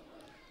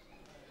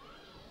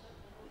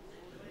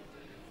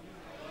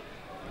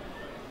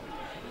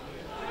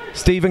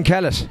 Stephen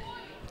Kellett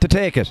to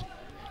take it.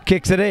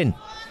 Kicks it in.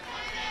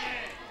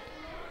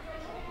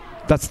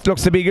 That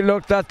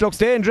looks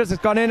dangerous.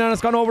 It's gone in and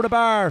it's gone over the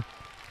bar.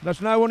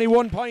 There's now only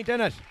 1 point in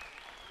it.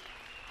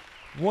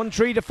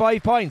 1-3 to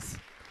 5 points.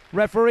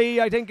 Referee,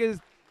 I think, is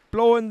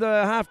blowing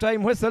the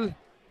half-time whistle.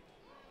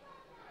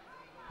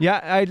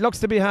 Yeah, it looks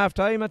to be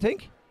half-time, I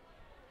think.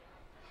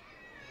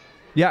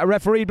 Yeah, a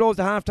referee blows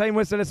the half-time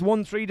whistle. It's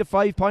 1-3 to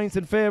 5 points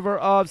in favour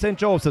of St.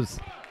 Joseph's.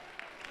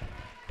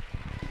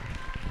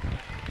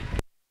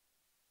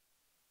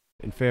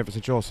 In favour of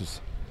St. Joseph's.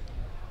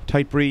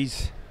 Tight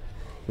breeze.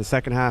 The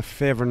second half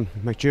favouring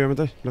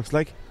McDermott, looks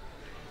like.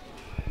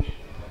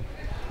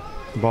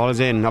 The ball is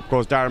in. Up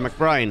goes Darren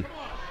McBride.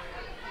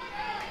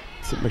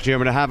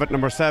 McDermott have it,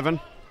 number 7.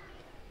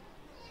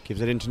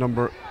 Gives it into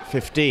number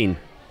 15.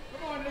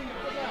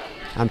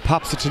 And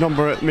pops it to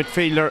number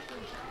midfielder.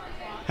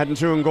 Heading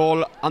through in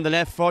goal on the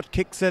left foot.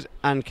 Kicks it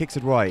and kicks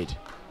it wide.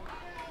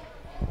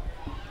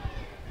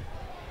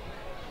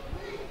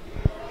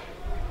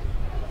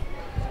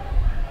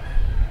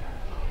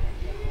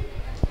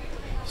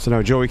 So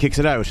now Joey kicks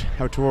it out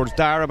towards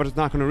Dara, but it's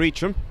not going to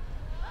reach him.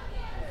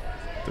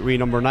 The wee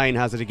number 9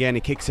 has it again.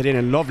 He kicks it in,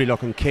 a lovely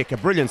looking kick, a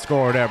brilliant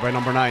score there by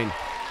number 9.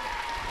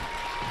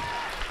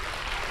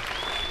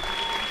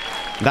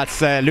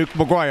 That's Luke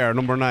Maguire,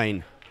 number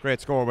 9.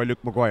 Great score by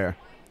Luke Maguire.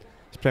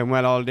 He's playing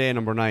well all day,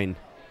 number 9.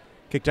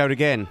 Kicked out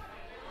again,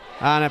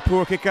 and a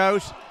poor kick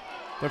out.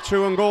 They're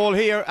through in goal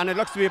here, and it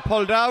looks to be a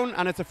pull down,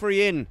 and it's a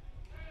free in.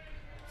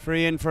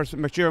 Free in for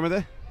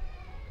McDermott.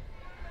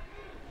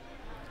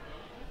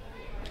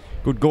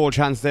 Good goal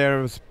chance there.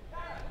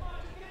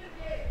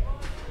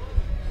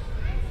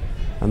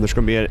 And there's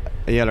going to be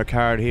a yellow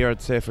card here,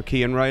 I'd say, for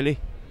Cian Riley.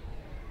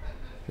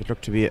 It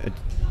looked to be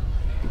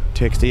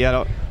takes the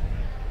yellow.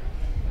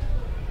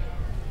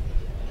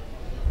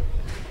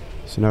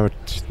 So now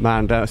it's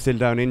man down, still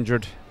down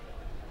injured.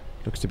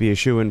 Looks to be a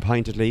shoe-in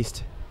pint at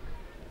least.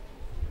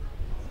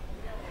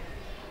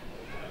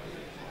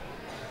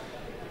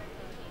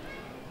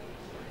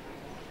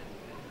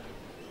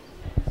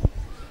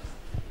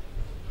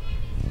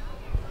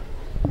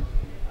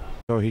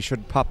 So he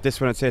should pop this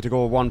one, I'd say, to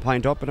go 1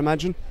 point up, I'd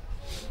imagine.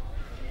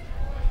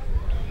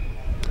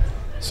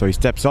 So he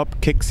steps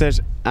up, kicks it,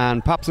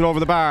 and pops it over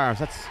the bar.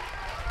 That's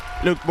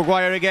Luke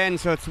Maguire again,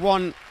 so it's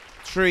 1-3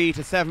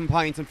 to 7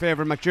 points in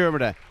favour of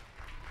McDermott.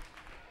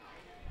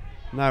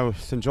 Now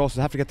St.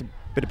 Joseph's have to get a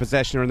bit of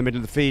possession here in the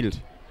middle of the field.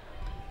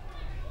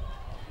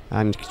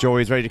 And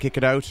Joey's ready to kick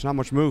it out, not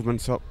much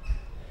movement, so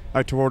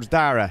out towards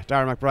Dara.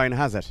 Dara McBride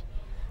has it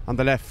on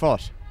the left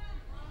foot.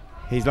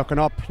 He's looking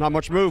up, not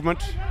much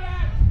movement.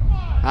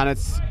 And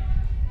it's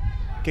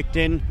kicked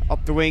in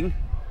up the wing,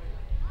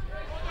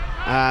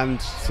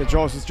 and St.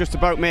 Joseph's just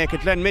about make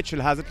it. Glenn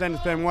Mitchell has it. Glenn is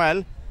playing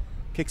well,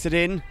 kicks it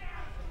in,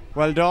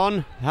 well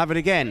done. Have it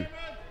again,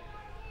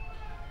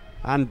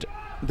 and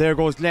there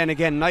goes Glenn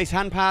again. Nice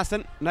hand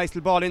passing, nice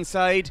little ball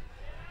inside.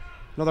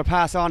 Another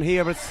pass on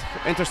here, but it's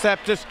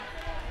intercepted,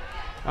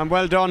 and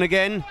well done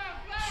again.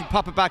 Should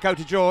pop it back out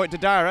to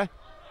Dara,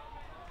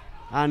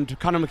 and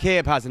Conor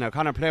McCabe has it now.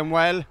 Conor playing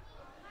well.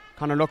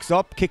 Conor looks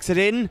up, kicks it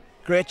in.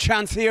 Great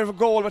chance here for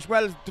goal, but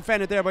well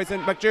defended there by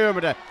St.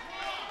 McDermott.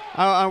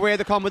 Away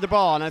they come with the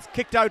ball, and it's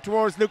kicked out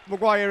towards Luke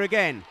Maguire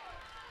again.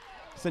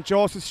 St.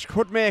 Joseph's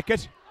could make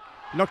it.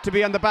 Looked to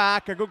be on the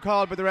back. A good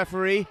call by the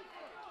referee.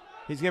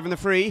 He's given the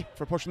free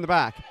for pushing the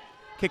back.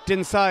 Kicked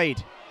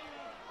inside,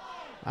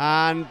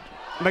 and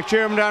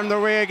McDermott on their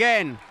way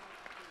again.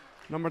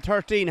 Number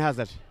 13 has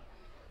it.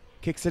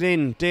 Kicks it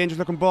in. Dangerous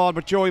looking ball,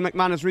 but Joey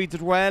McManus reads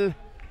it well.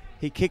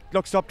 He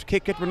looks up to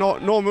kick it with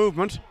no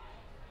movement.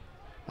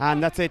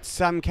 And that's it,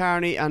 Sam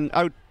Carney, and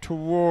out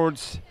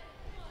towards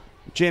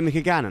Jamie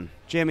Kigannon.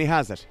 Jamie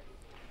has it.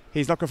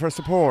 He's looking for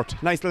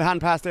support. Nice little hand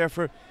pass there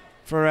for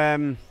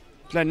Glenn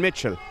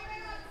Mitchell.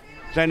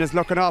 Glenn is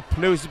looking up,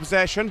 loses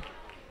possession,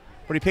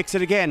 but he picks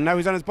it again. Now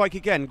he's on his bike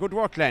again. Good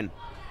work, Glenn.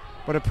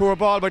 But a poor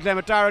ball by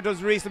Glenn. Dara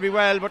does reasonably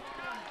well, but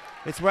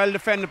It's well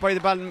defended by the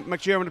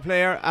McDiarmada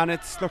player, and it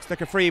looks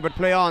like a free, but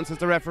play on, says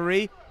the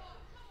referee.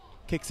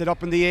 Kicks it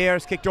up in the air,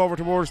 it's kicked over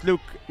towards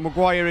Luke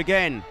Maguire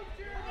again.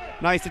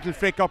 Nice little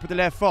flick up with the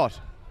left foot.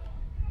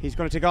 He's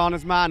going to take on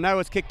his man. Now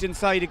it's kicked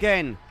inside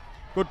again.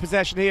 Good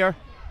possession here.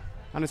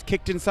 And it's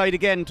kicked inside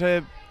again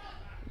to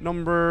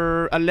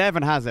number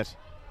 11 has it.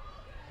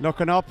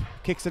 Looking up,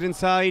 kicks it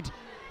inside.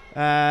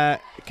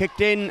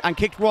 Kicked in and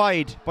kicked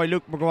wide by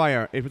Luke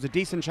Maguire. It was a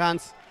decent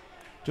chance,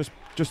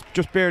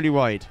 just barely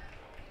wide.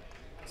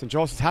 St.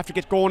 Joseph's have to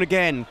get going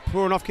again.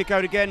 Poor enough kick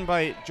out again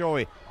by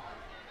Joey.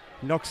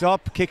 Looks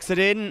up, kicks it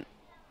in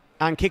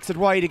and kicks it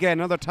wide again.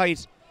 Another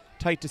tight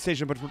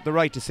decision, but the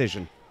right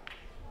decision.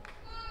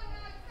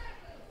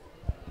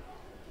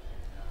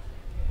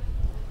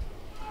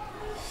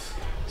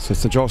 So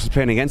St. Joseph's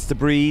playing against the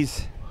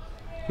breeze.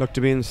 Look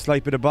to be in a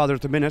slight bit of bother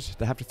at the minute.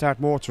 They have to start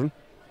motoring.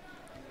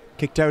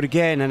 Kicked out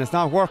again, and it's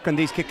not working,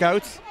 these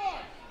kick-outs.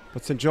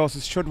 But St.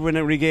 Joseph's should win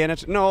and regain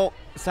it. No,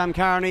 Sam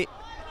Carney.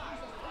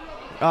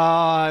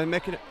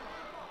 Making it.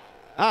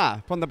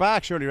 Upon the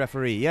back, surely,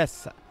 referee.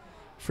 Yes.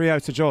 Free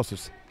out St.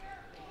 Joseph's.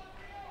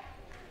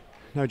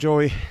 Now,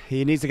 Joey,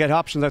 he needs to get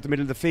options out the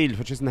middle of the field,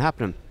 which isn't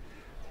happening.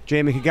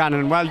 Jamie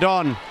Gannon, well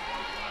done.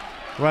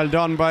 Well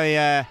done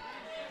by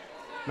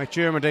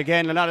McDiarmada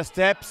again. A lot of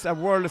steps, a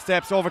world of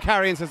steps, over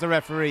carrying, says the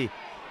referee.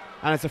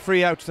 And it's a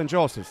free out to St.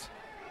 Joseph's.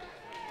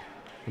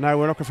 Now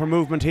we're looking for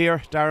movement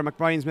here. Dara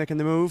McBrien's making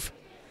the move.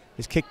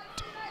 He's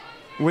kicked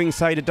wing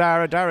side of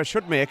Dara. Dara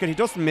should make it. He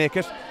doesn't make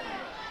it.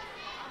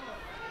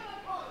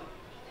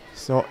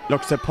 So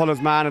looks to pull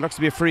his man. It looks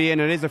to be a free in.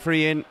 It is a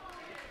free in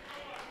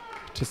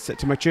to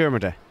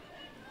McDiarmada.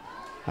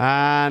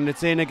 And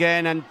it's in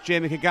again, and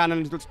Jamie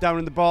Gannon looks down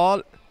in the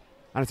ball.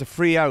 And it's a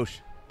free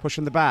out.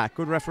 Pushing the back.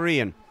 Good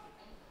refereeing.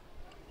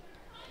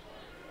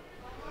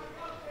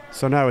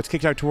 So now it's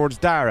kicked out towards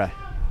Dara.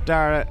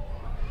 Dara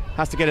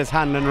has to get his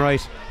handling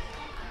right.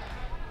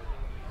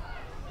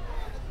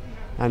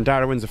 And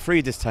Dara wins a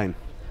free this time.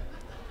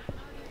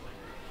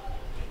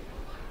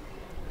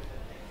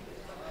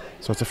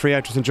 So it's a free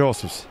out to St.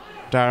 Joseph's.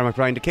 Dara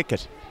McBrien to kick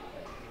it.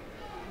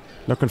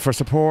 Looking for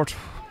support.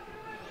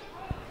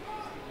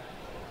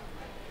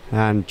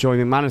 And Joey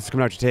McManus is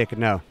coming out to take it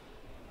now.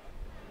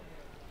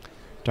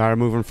 Dara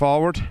moving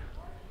forward.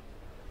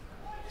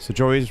 So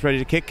Joey is ready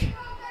to kick.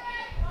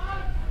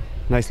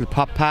 Nice little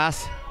pop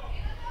pass.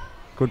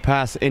 Good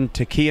pass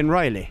into Cian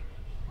Riley.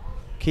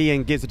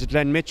 Cian gives it to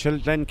Glenn Mitchell.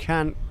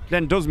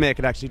 Glenn does make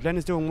it actually. Glenn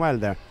is doing well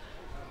there.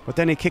 But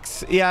then he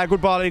kicks,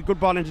 good ball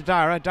into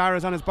Dara.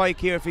 Dara's on his bike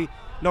here if he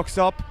looks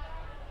up.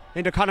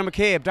 Into Conor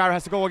McCabe. Dara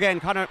has to go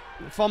again. Conor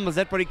fumbles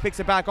it, but he picks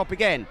it back up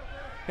again.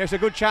 Here's a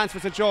good chance for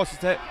St.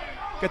 Joseph's to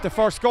get the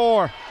first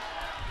score.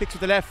 Kicks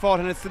with the left foot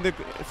and it's in the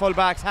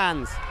full-back's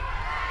hands.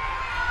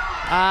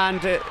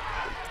 And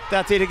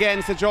that's it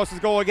again. St.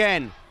 Joseph's go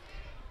again.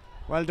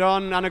 Well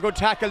done, and a good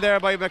tackle there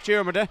by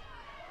McDiarmada.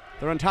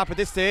 They're on top at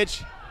this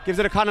stage. Gives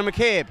it to Conor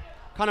McCabe.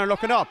 Conor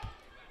looking up.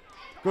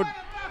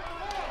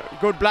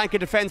 Good blanket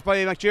defence by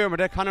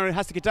McDiarmada. Conor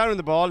has to get down on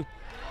the ball.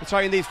 He's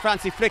trying these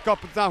fancy flick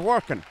up, it's not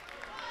working.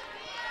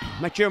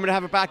 McDiarmada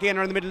have it back in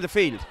around the middle of the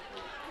field.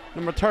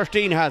 Number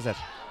 13 has it.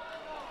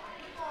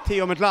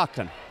 Theo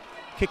McLaughlin.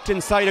 Kicked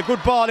inside, a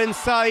good ball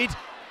inside.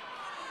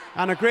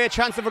 And a great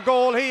chance of a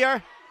goal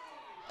here.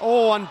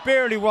 Oh, and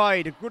barely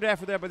wide. A good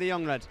effort there by the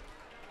young lad.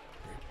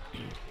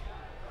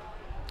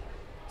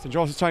 St.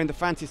 Joseph's trying the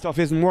fancy stuff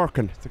isn't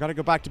working. They've got to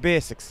go back to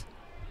basics.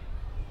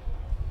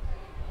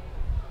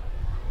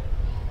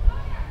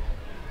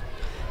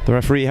 The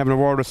referee having a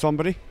word with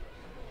somebody.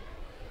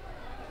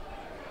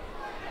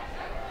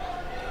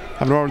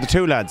 Having a word with the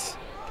two lads.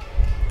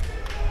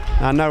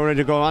 And now we're ready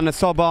to go on. A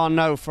sub on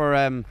now for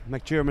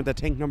McDiarmada. I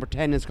think number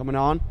 10 is coming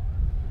on.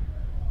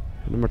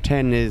 Number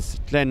 10 is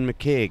Glenn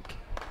McCaig.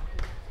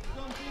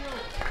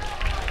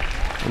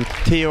 And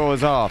Theo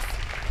is off.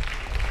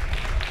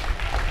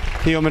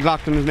 Theo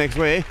McLaughlin makes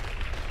way.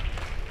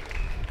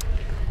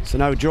 So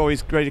now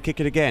Joey's ready to kick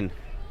it again.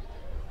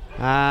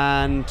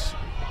 And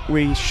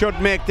we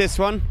should make this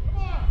one.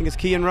 I think it's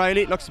Cian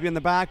Riley. It looks to be in the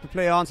back, but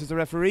play on, says the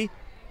referee.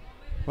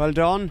 Well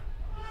done.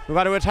 We've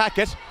got to attack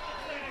it.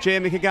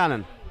 Jamie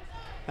Gannon.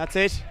 That's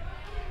it.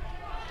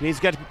 Needs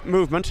to get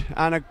movement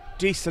and a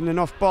decent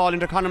enough ball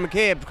into Conor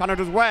McCabe. Conor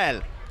does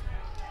well.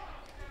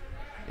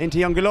 Into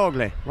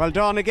Youngalogley. Well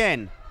done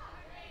again.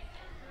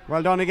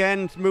 Well done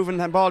again, moving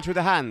the ball through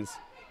the hands.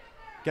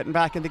 Getting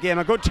back in the game.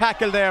 A good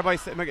tackle there by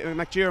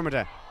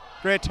McDiarmada.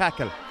 Great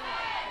tackle.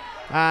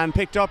 And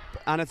picked up,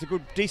 and it's a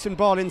good, decent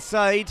ball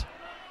inside.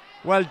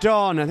 Well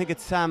done. I think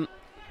it's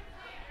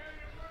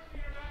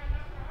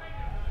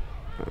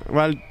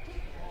well.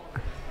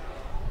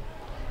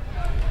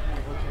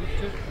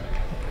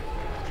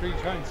 Three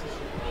chances.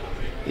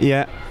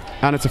 Yeah,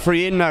 and it's a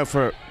free in now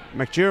for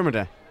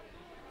McDiarmada.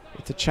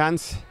 It's a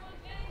chance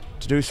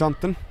to do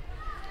something.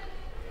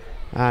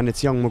 And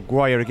it's young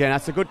Maguire again.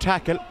 That's a good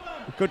tackle.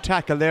 Good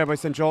tackle there by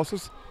St.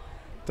 Joseph's.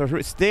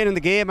 They're staying in the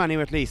game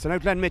anyway at least. So now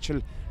Glenn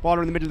Mitchell, ball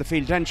in the middle of the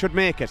field. Glenn should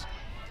make it.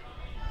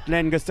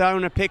 Glenn goes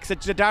down and picks it.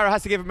 Dara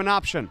has to give him an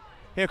option.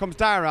 Here comes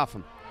Dara off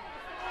him.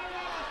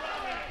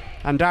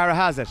 And Dara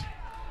has it.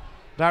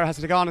 Dara has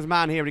to take on his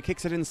man here. He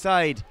kicks it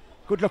inside.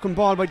 Good looking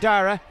ball by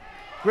Dara.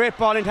 Great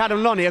ball into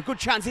Adam Lunny. A good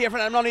chance here for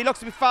Adam Lunny. Looks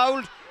to be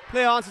fouled.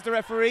 Play on, says the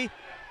referee.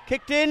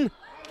 Kicked in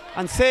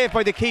and saved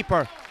by the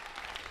keeper.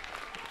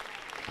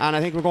 And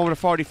I think we're going with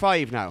a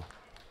 45 now.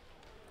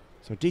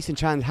 So decent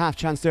chance, half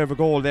chance there of a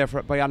goal there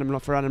for Adam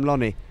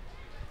Lunny.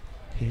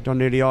 He done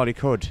nearly all he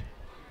could.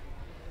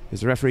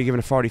 Is the referee giving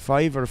a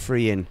 45 or a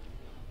free in?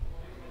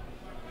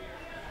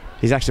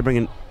 He's actually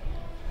bringing.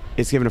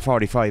 It's giving a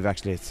 45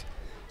 actually.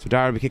 So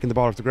Dara will be kicking the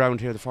ball off the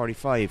ground here, the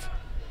 45.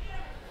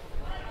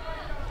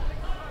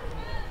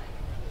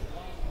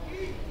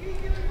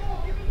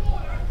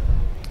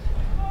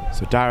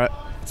 So Dara,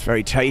 it's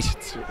very tight.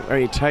 It's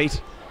very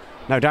tight.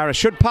 Now Dara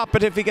should pop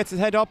it if he gets his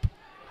head up.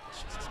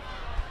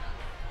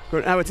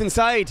 Good. Now it's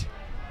inside.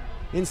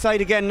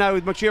 Inside again now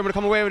with McDermott to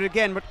come away with it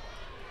again, but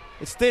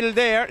it's still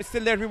there. It's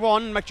still there to be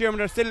won. McDermott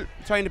are still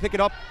trying to pick it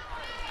up.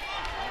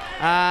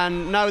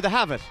 And now they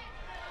have it.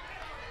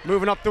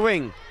 Moving up the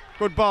wing.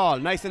 Good ball.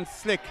 Nice and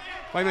slick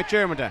by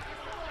McDermott.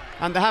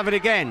 And they have it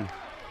again.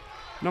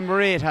 Number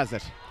 8 has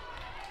it.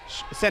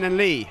 Senan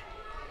Lee.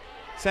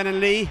 Senan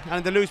Lee,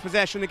 and they lose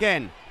possession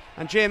again.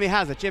 And Jamie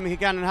has it. Jamie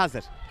Higannon has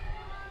it.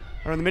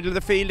 They're in the middle of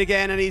the field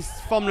again, and he's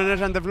fumbling it,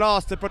 and they've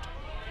lost it. But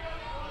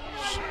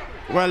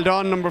well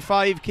done, number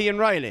 5, Cian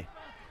Riley.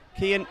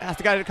 Cian has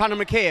to get it to Conor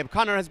McCabe.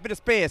 Conor has a bit of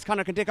space.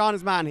 Conor can take on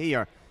his man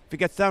here if he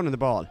gets down on the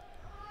ball.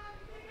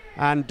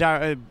 And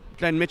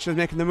Glenn Mitchell is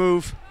making the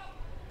move.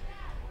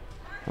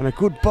 And a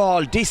good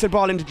ball, decent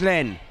ball into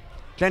Glenn.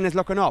 Glenn is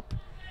looking up.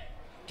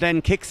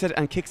 Glenn kicks it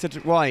and kicks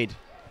it wide.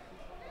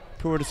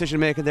 Poor decision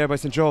making there by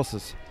St.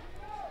 Joseph's.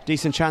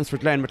 Decent chance for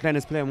Glenn, but Glenn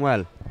is playing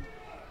well.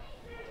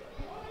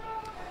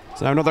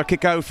 So now another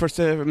kick out for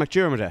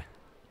McDermott.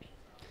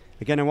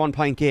 Again a 1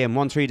 point game,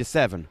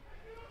 1-3-7.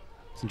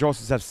 St.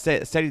 Joseph's have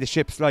steadied the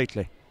ship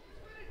slightly.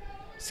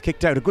 It's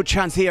kicked out, a good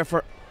chance here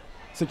for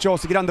St.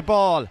 Joseph's to get on the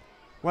ball.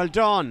 Well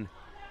done.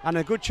 And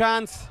a good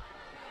chance.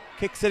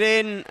 Kicks it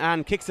in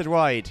and kicks it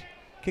wide.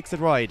 Kicks it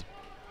wide.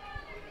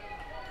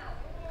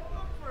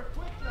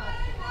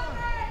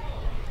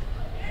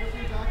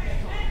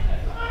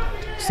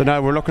 So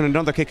now we're looking at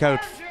another kick out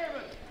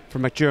for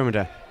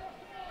McDermott.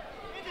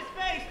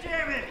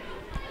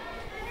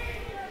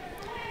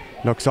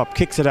 Looks up,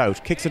 kicks it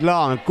out, kicks it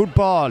long. A good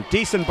ball,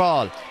 decent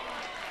ball.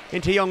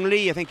 Into young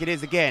Lee, I think it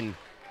is again.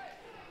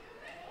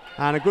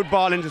 And a good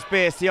ball into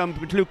space to young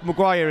Luke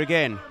Maguire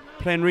again.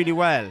 Playing really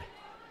well.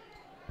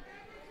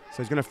 So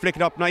he's going to flick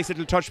it up. Nice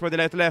little touch by the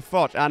left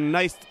foot. And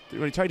nice,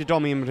 when he tried to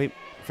dummy him, but he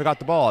forgot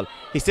the ball.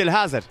 He still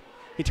has it.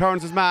 He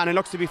turns his man and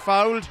looks to be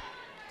fouled.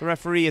 The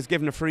referee is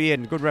given a free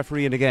in. Good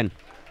referee in again.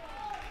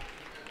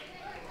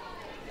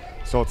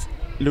 So it's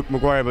Luke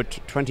Maguire about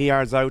 20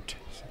 yards out.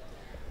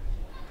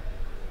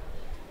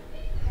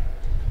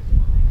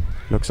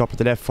 Looks up at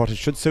the left foot. It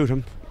should suit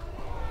him.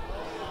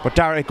 But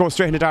Dara, it goes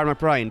straight into Dara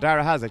McBrien.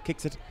 Dara has it.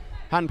 Kicks it.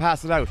 Hand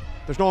passes it out.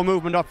 There's no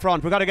movement up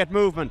front. We've got to get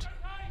movement.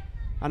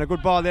 And a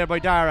good ball there by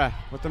Dara.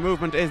 But the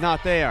movement is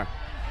not there.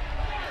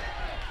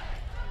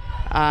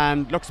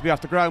 And looks to be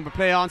off the ground. But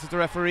play on, says the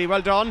referee.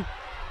 Well done.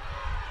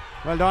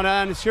 Well done,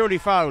 and it's surely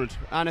fouled.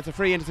 And it's a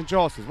free into St.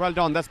 Joseph's. Well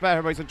done, that's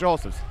better by St.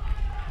 Joseph's.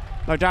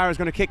 Now Dara's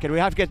going to kick it. We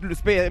have to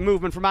get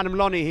movement from Adam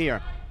Lunny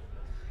here.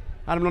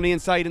 Adam Lunny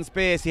inside in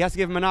space. He has to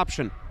give him an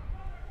option.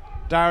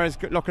 Dara's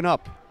looking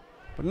up.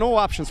 But no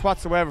options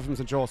whatsoever from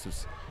St.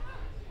 Joseph's.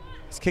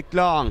 It's kicked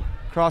long,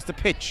 across the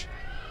pitch.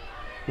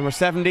 Number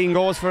 17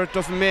 goes for it,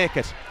 doesn't make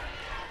it.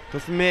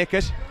 Doesn't make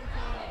it.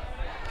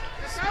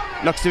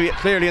 Looks to be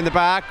clearly in the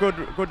back.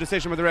 Good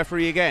decision with the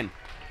referee again.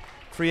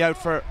 Free out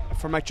for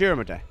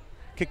McDermott.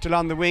 Kicked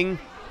along the wing,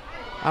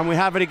 and we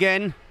have it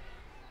again.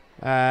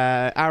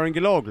 Aaron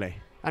Gillogley,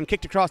 and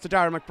kicked across to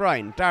Dara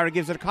McBrien. Dara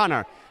gives it to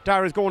Conor.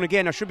 Dara's going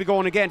again, or should be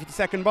going again for the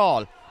second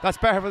ball. That's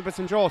better for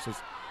St. Joseph's.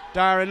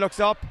 Dara looks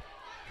up.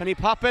 Can he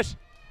pop it?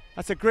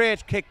 That's a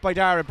great kick by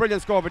Dara.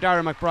 Brilliant score by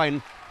Dara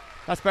McBrien.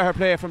 That's better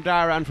play from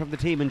Dara and from the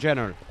team in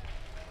general.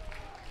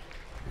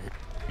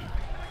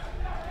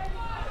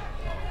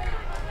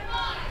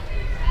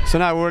 So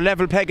now we're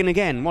level pegging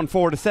again,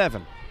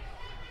 1-4-7.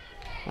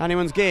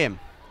 Anyone's game.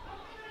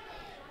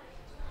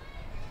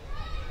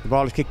 The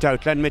ball is kicked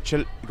out. Glenn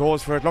Mitchell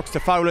goes for it, looks to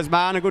foul his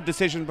man. A good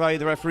decision by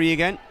the referee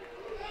again.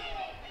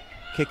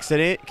 Kicks it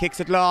in,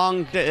 kicks it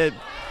long.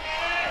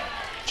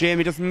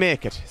 Jamie doesn't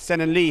make it.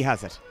 Senan Lee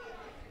has it.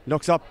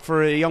 Looks up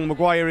for young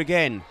Maguire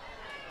again.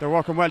 They're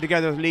working well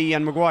together, Lee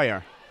and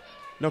Maguire.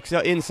 Looks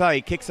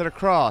inside, kicks it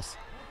across.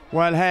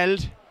 Well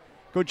held.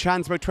 Good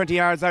chance, about 20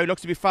 yards out.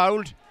 Looks to be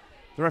fouled.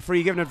 The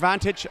referee given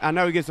advantage, and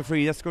now he gives the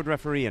free. That's good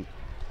refereeing.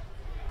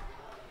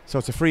 So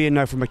it's a free in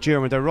now for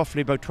McDermott. They're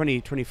roughly about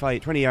 20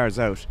 yards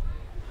out.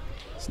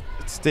 It's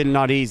still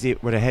not easy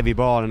with a heavy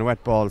ball and a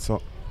wet ball,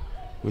 so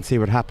we'll see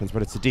what happens,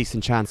 but it's a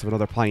decent chance of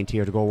another point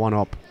here to go one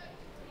up.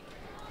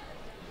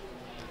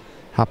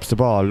 Hops the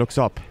ball, looks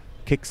up,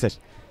 kicks it.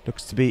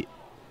 Looks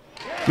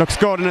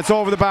good, and it's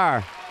over the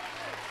bar.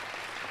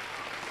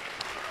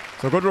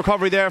 So good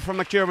recovery there from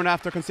McDermott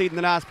after conceding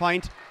the last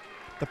point.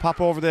 The pop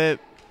over the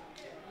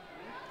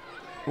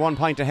 1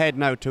 point ahead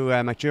now to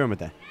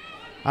McDiarmada.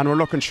 And we're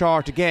looking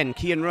short again.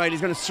 Cian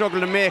Riley's going to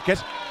struggle to make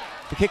it.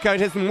 The kick out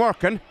isn't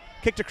working.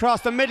 Kicked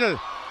across the middle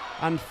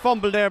and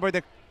fumbled there by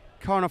the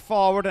corner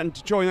forward,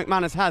 and Joey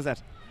McManus has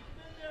it.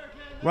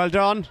 Well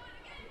done.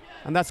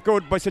 And that's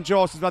good by St.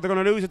 Joseph's, but they're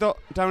going to lose it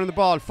down in the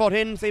ball. Foot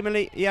in,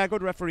 seemingly. Yeah,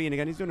 good refereeing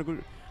again. He's doing a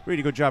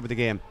really good job of the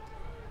game.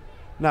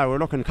 Now we're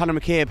looking. Conor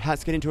McCabe has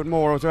to get into it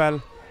more as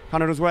well.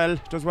 Conor does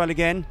well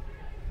again.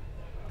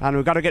 And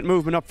we've got to get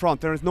movement up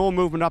front. There is no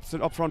movement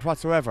up front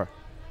whatsoever.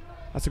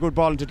 That's a good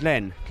ball into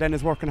Glenn. Glenn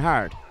is working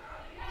hard.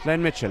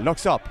 Glenn Mitchell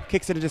looks up,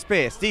 kicks it into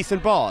space.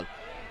 Decent ball.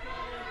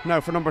 Now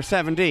for number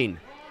 17.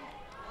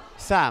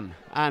 Sam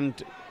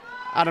and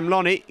Adam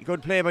Lunny.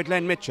 Good play by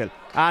Glenn Mitchell.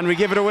 And we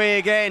give it away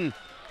again.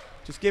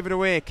 Just give it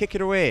away, kick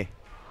it away.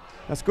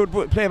 That's good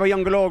play by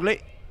Young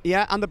Galogly.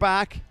 Yeah, on the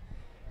back.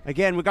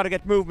 Again, we've got to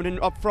get movement in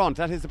up front.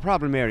 That is the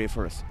problem area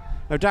for us.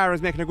 Now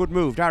Dara's making a good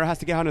move. Dara has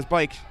to get on his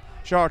bike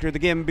shorter, the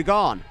game will be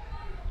gone.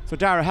 So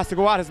Dara has to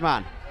go at his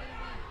man.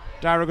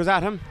 Dara goes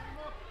at him.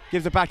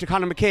 Gives it back to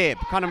Conor McCabe.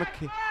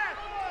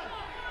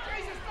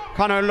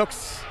 Conor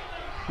looks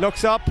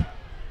up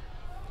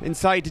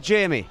inside to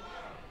Jamie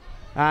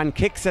and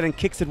kicks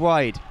it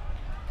wide.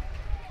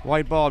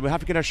 Wide ball. We have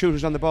to get our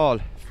shooters on the ball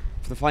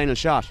for the final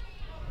shot.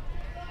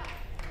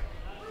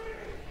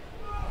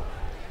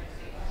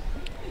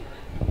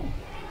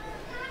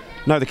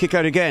 Now the kick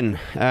out again.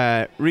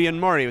 Rian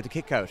Murray with the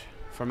kick out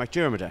for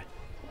McDiarmada.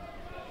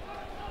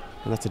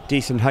 And that's a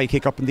decent high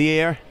kick up in the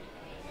air.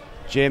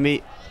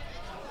 Jamie.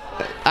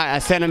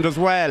 Senan does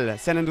well.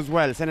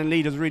 Senan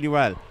Lee does really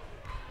well.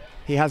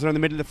 He has it in the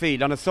middle of the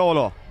field on a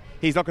solo.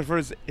 He's looking for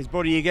his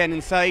buddy again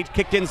inside.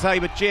 Kicked inside,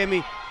 but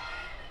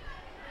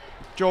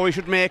Joey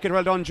should make it.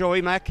 Well done,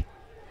 Joey Mack.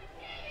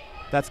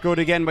 That's good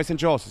again by St.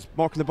 Joseph's.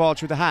 Marking the ball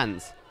through the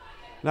hands.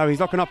 Now he's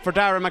looking up for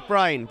Dara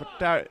McBride, but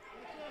Dara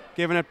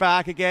giving it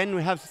back again.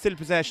 We have still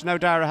possession. Now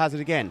Dara has it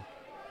again.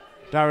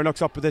 Dara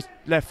looks up with his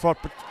left foot,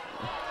 but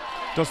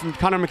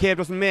Conor McCabe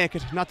doesn't make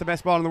it. Not the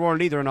best ball in the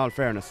world either, in all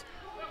fairness.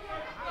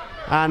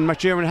 And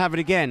McDiarmada have it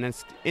again. And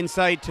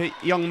inside to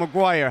Young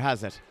Maguire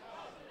has it.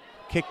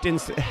 Kicked in,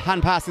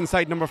 hand pass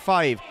inside number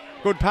 5.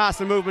 Good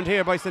pass and movement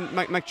here by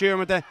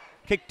McDiarmada.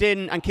 Kicked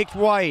in and kicked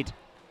wide.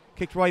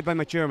 Kicked wide by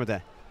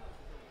McDiarmada.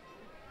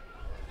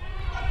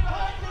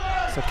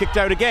 So kicked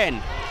out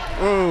again.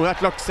 Oh,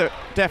 that looks a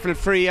definite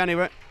free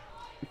anyway.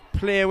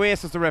 Play away,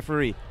 says the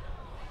referee.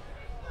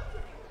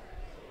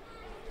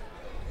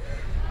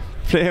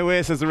 Play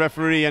away, says the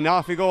referee, and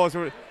off he goes.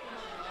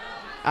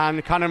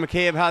 And Conor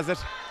McCabe has it.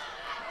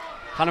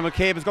 Conor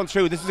McCabe has gone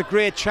through. This is a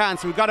great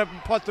chance. We've got to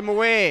put them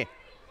away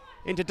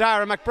into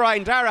Dara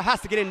McBride. Dara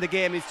has to get in the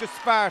game. He's just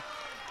far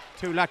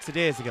too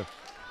lackadaisical.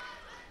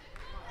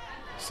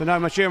 So now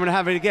McDiarmada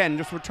have it again.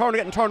 Just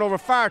getting turned over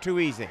far too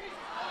easy.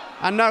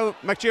 And now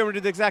McDiarmada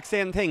did the exact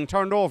same thing,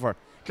 turned over.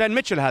 Glenn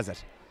Mitchell has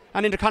it.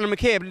 And into Conor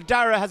McCabe.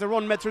 Dara has a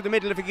run made through the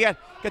middle if he can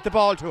get the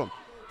ball to him.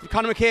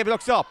 Conor McCabe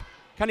looks up.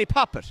 Can he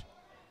pop it?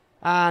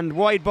 And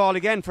wide ball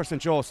again for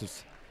St.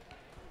 Joseph's.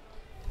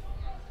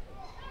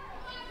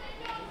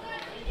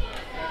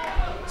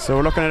 So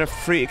we're looking at a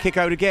free kick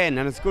out again,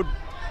 and it's good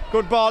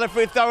ball.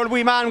 If our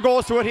wee man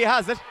goes to it, he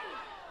has it.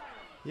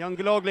 Young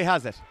Galogly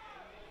has it.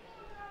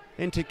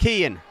 Into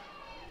Cian.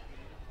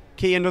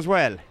 Cian does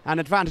well. And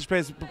advantage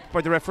plays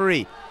by the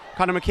referee.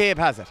 Conor McCabe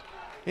has it.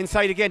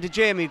 Inside again to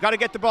Jamie. Got to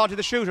get the ball to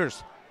the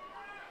shooters.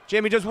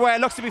 Jamie does well.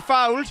 Looks to be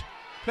fouled.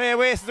 Play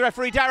away says the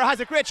referee. Dara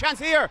has a great chance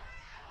here.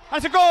 And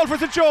it's a goal for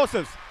St.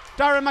 Joseph's.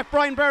 Darren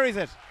McBride buries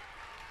it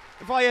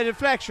via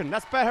deflection.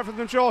 That's better for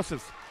St.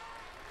 Joseph's.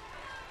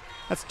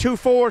 That's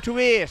 2-4 to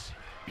 8.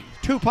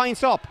 2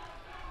 points up.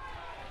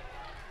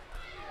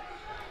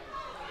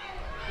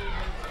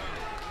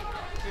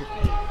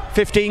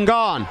 $15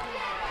 gone.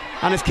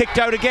 And it's kicked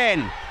out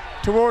again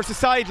towards the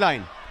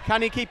sideline.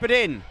 Can he keep it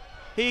in?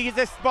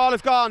 This ball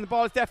is gone. The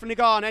ball is definitely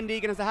gone. End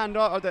Egan has the hand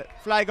or the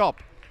flag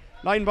up.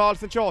 Line ball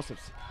St.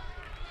 Joseph's.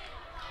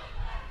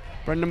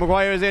 Brendan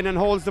Maguire is in and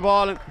holds the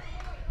ball.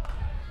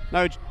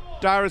 Now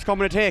Dara's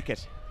coming to take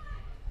it.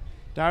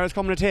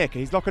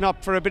 He's looking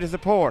up for a bit of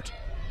support.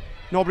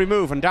 Nobody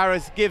moving. Dara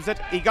gives it.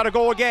 He got to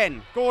go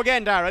again. Go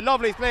again, Dara.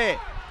 Lovely play.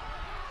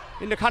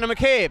 Into Conor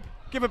McCabe.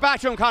 Give it back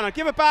to him, Conor.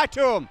 Give it back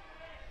to him.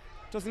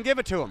 Doesn't give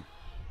it to him.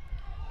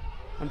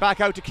 And back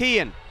out to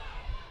Cian.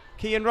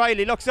 Cian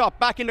Riley looks up.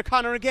 Back into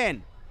Conor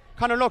again.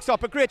 Conor looks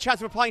up. A great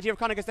chance of a point here if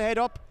Conor gets the head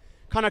up.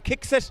 Conor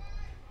kicks it.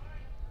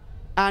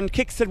 And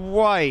kicks it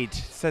wide,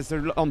 says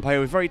the umpire.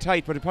 It was very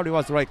tight, but it probably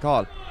was the right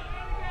call.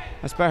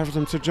 That's better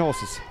for St.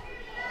 Joseph's.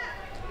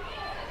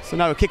 So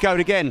now a kick out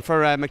again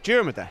for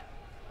McDiarmada.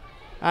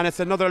 And it's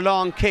another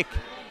long kick.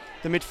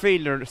 The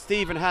midfielder,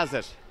 Stephen has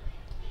it.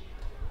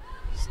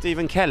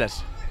 Stephen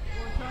Kellett.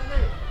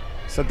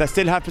 So they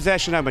still have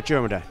possession now,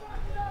 McDiarmada.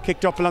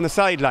 Kicked up along the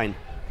sideline.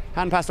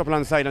 Hand passed up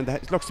along the sideline.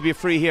 It looks to be a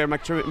free here.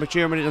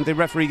 McDiarmada, and the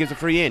referee gives a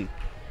free in.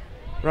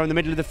 Around the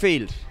middle of the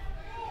field.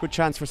 Good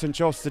chance for St.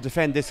 Joseph's to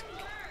defend this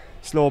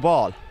slow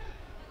ball.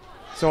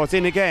 So it's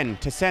in again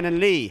to Senan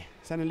Lee.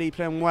 Senan Lee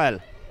playing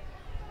well.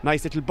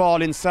 Nice little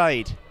ball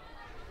inside.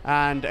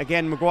 And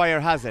again, Maguire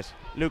has it.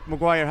 Luke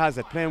Maguire has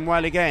it, playing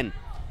well again.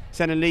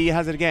 Senan Lee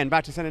has it again,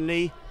 back to Senan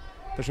Lee.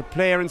 There's a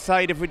player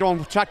inside if we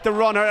don't track the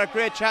runner. A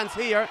great chance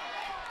here.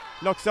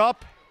 Looks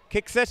up,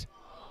 kicks it,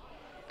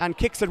 and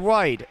kicks it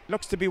wide.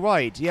 Looks to be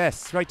wide,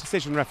 yes. Right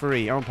decision,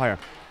 referee or umpire.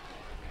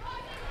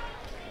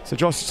 So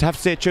just have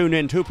to stay tuned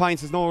in. 2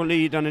 points is no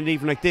lead on an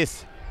even like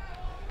this.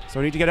 So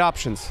we need to get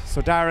options.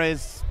 So Dara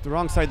is the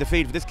wrong side of the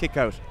field for this kick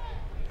out.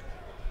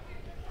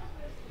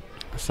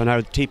 So now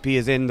the TP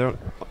is in, the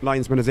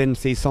linesman is in,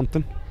 sees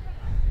something.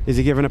 Is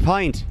he given a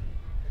point?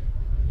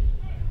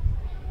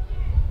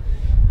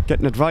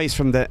 Getting advice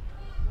from the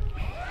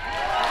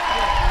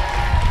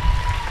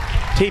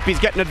TP's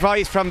getting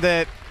advice from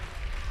the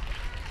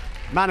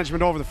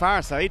management over the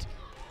far side.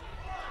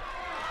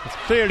 It's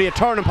clearly a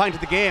turning point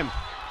of the game.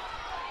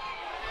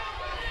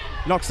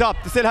 Looks up,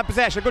 they still have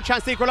possession, good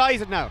chance to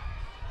equalise it now.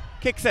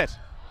 Kicks it,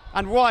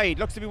 and wide,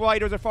 looks to be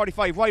wide over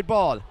 45, wide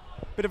ball.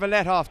 Bit of a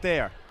let off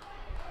there.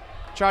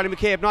 Charlie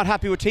McCabe not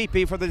happy with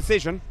TP for the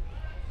decision,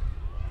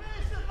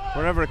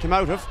 wherever it came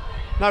out of.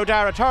 Now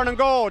Dara, turn and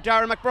go,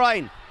 Dara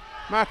McBride,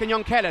 marking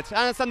young Kellett,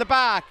 and it's on the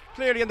back,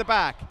 clearly in the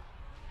back.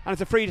 And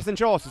it's a free to St.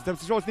 Joseph's. St.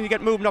 Joseph's need to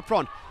get moving up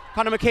front.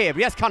 Conor McCabe,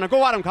 yes Conor,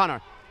 go at him Conor.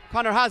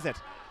 Conor has it,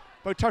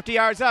 about 30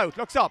 yards out,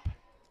 looks up,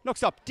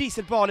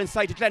 decent ball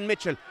inside to Glenn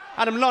Mitchell.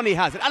 Adam Lunny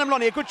has it, Adam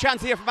Lunny, a good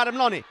chance here from Adam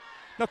Lunny.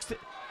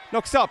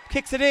 Looks up,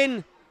 kicks it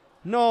in,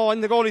 no,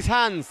 in the goalie's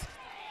hands.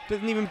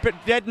 Doesn't even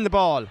deaden the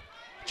ball.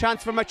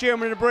 Chance for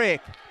McDermott in a break.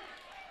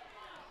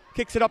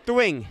 Kicks it up the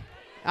wing.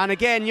 And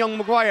again, young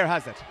Maguire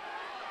has it.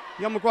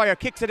 Young Maguire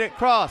kicks it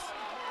across.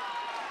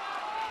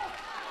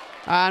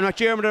 And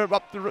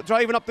McDermott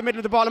driving up the middle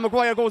of the ball, and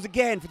Maguire goes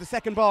again for the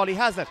second ball. He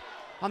has it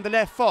on the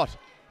left foot.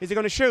 Is he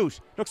going to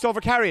shoot? Looks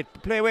over, carry it.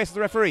 Play away to the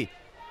referee.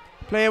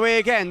 Play away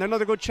again.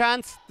 Another good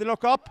chance. They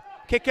look up,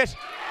 kick it,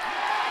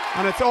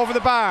 and it's over the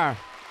bar.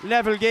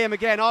 Level game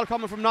again, all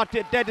coming from not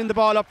dead in the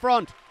ball up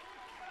front.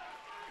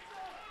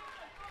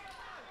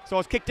 So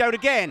it's kicked out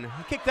again.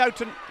 Kicked out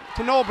to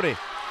nobody.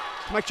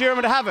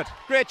 McDermott to have it.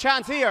 Great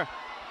chance here.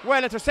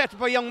 Well intercepted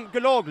by young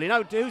Galogly.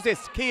 Now who's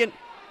this? Cian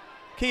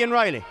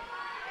Riley.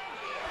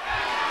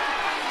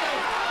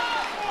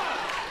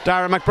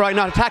 Dara McBride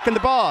not attacking the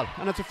ball,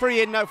 and it's a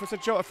free in now for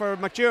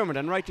McDermott,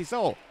 and rightly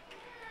so.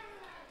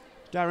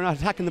 Dara not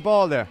attacking the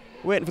ball there,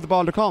 waiting for the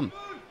ball to come.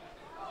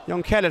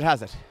 Young Kellett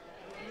has it.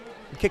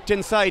 Kicked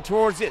inside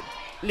towards it.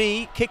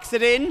 Lee kicks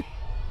it in.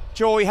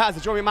 Joey has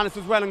it. Joey Manus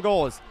does well and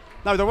goes.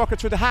 Now they're working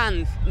through the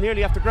hands,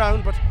 nearly off the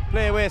ground, but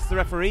play away to the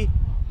referee.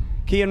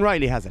 Cian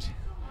Riley has it.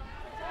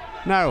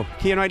 Now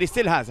Cian Riley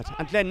still has it,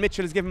 and Glenn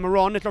Mitchell has given him a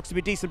run. It looks to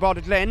be decent ball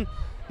to Glenn.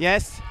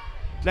 Yes,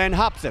 Glenn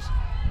hops it.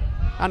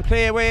 And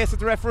play away to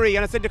the referee,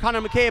 and it's into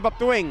Conor McCabe up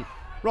the wing,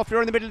 roughly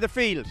around the middle of the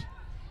field.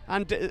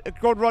 And a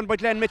good run by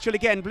Glenn Mitchell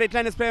again.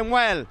 Glenn is playing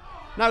well.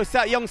 Now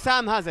young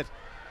Sam has it.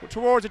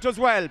 Towards it, does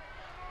well.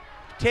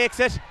 Takes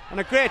it, and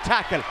a great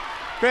tackle.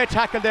 Great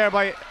tackle there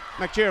by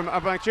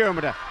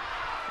McDermott.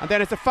 And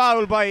then it's a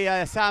foul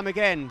by Sam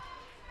again.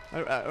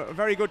 A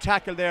very good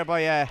tackle there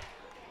by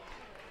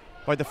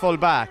the full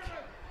back,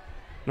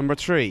 number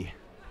 3,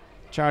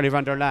 Charlie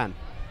van der Laan.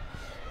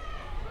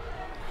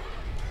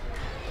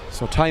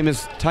 So time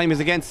is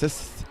against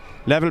us.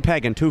 Level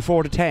pegging,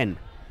 2-4 to 10.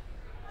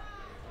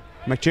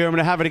 McDermott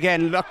to have it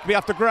again. Look, be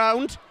off the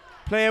ground.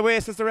 Play away,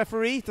 says the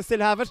referee. They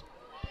still have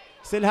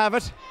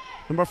it.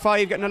 Number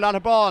 5 getting a lot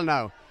of ball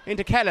now.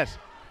 Into Kellett.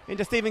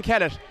 Into Stephen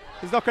Kellett.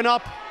 He's looking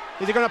up.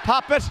 Is he going to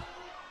pop it?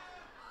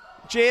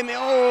 Jamie,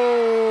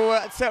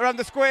 it's around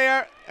the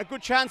square. A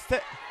good chance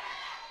to...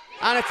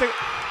 And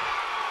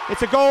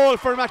it's a goal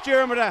for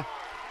McDermott.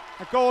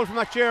 A goal for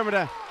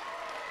McDermott.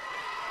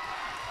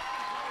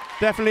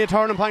 Definitely a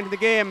turning point in the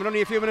game, but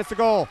only a few minutes to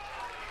go.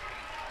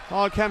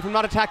 All came from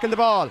not attacking the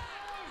ball.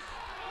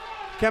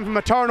 Came from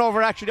a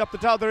turnover actually up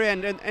the other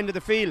end of the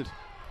field.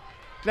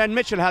 Glenn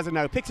Mitchell has it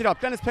now, picks it up.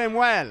 Glenn is playing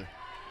well.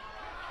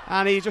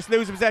 And he just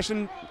loses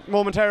possession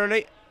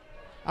momentarily.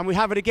 And we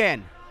have it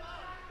again.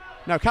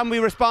 Now can we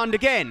respond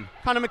again?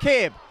 Conor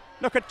McCabe.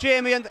 Look at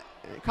Jamie and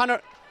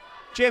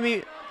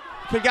Jamie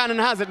Kilgannon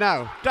has it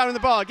now. Down the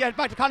ball. Get it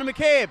back to Conor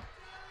McCabe.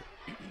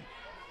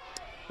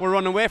 We're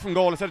running away from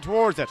goal instead of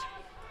towards it.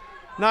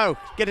 Now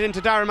get it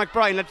into Dara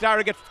McBride. Let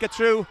Dara get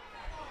through.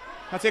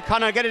 That's it.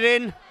 Conor, get it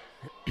in.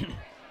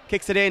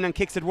 Kicks it in and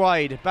kicks it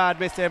wide. Bad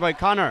miss there by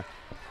Conor.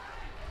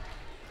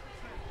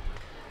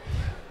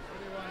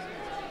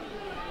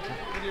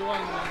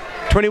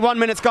 21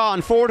 minutes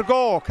gone. 4 to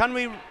go. Can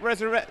we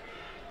resurrect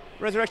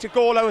a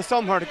goal out of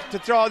somewhere to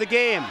draw the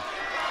game?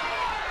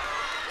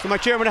 So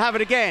McDermott to have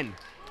it again.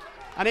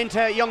 And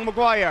into young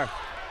Maguire.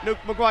 Luke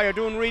Maguire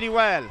doing really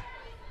well.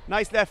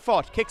 Nice left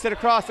foot. Kicks it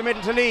across the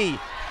middle to Lee.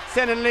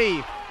 Senan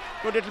Lee.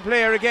 Good little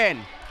player again.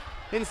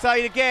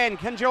 Inside again.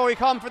 Can Joey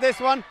come for this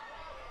one?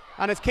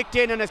 And it's kicked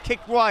in and it's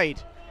kicked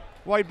wide.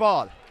 Wide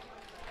ball.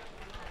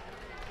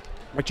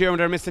 McDermott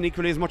are missing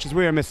equally as much as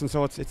we're missing,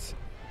 so it's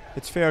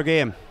fair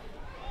game.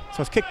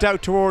 So it's kicked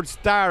out towards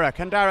Dara.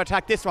 Can Dara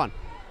attack this one?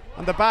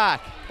 On the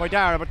back by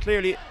Dara, but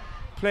clearly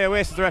play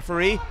away to the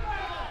referee.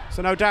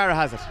 So now Dara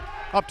has it.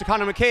 Up to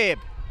Conor McCabe.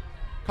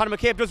 Conor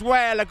McCabe does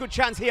well. A good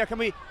chance here. Can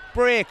we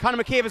break?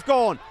 Conor McCabe is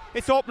going.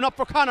 It's open up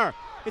for Conor.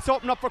 It's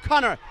open up for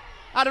Conor.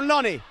 Adam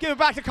Lunny. Give it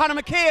back to Conor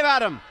McCabe,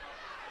 Adam.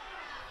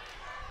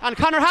 And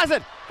Conor has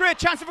it. Great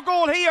chance of a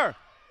goal here.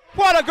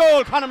 What a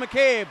goal, Conor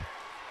McCabe.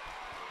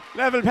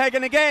 Level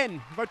pegging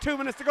again. About 2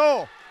 minutes to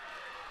go.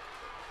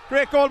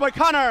 Great goal by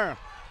Conor.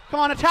 Come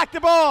on, attack the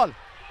ball.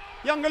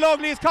 Young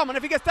Galogly is coming.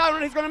 If he gets down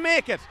on it, he's going to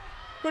make it.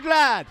 Good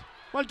lad.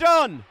 Well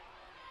done.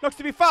 Looks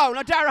to be foul.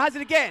 Now Dara has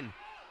it again.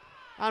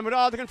 And with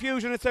all the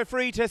confusion, it's a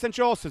free to St.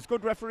 Joseph's.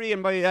 Good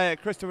refereeing by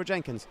Christopher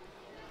Jenkins.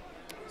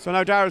 So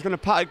now Dara's going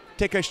to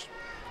take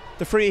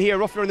the free here,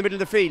 roughly in the middle of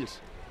the field.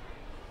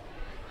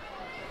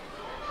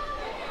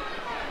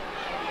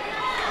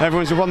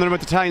 Everyone's wondering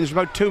about the time. There's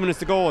about 2 minutes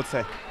to go, I'd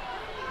say.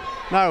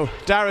 Now,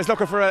 Dara's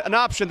looking for an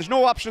option. There's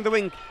no option in the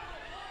wing.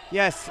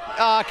 Yes,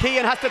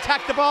 Keane has to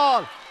attack the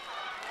ball.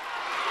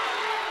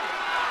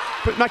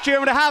 But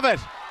McDermott to have it.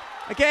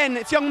 Again,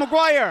 it's young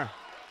Maguire.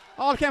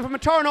 All came from a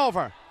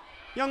turnover.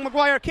 Young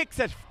Maguire kicks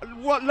it a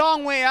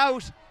long way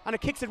out, and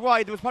it kicks it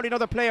wide. There was probably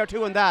another player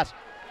too in that.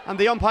 And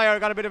the umpire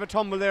got a bit of a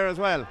tumble there as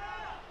well.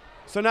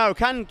 So now,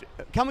 can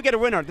we get a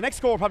winner? The next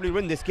score will probably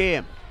win this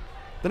game.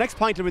 The next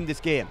point will win this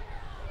game.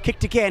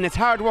 Kicked again. It's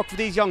hard work for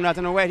these young lads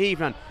on a wet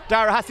evening.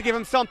 Dara has to give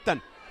him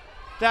something.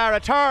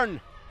 Dara,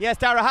 turn. Yes,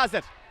 Dara has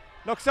it.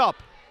 Looks up.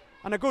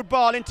 And a good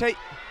ball into...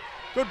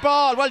 Good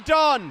ball. Well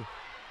done.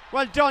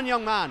 Well done,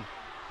 young man.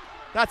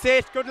 That's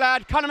it. Good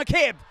lad. Conor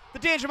McCabe. The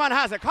danger man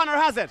has it. Conor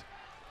has it.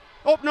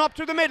 Open up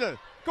through the middle.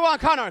 Go on,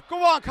 Conor.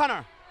 Go on,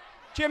 Conor.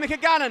 Jamie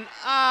Kilgannon.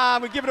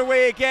 We give it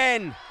away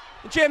again.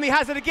 And Jamie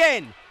has it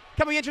again.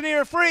 Can we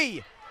engineer a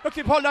free? Looks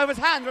to be pulled out of his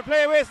hand. We'll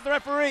play away to the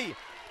referee.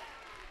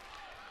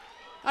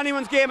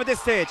 Anyone's game at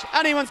this stage.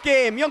 Anyone's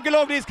game. Young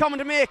Galogly is coming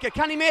to make it.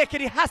 Can he make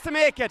it? He has to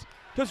make it.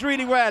 Does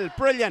really well.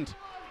 Brilliant.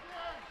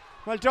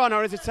 Well done.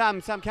 Or is it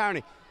Sam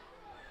Carney?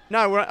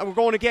 Now we're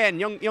going again.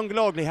 Young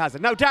Galogly has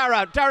it. Now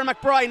Dara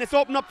McBride. It's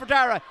open up for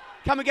Dara.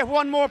 Can we get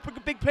one more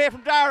big play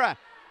from Dara?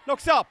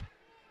 Looks up.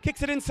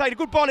 Kicks it inside. A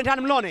good ball into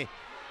Adam Lunny.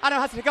 Adam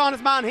has to take on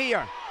his man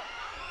here.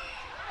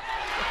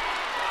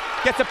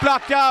 Gets it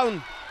blocked down.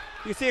 You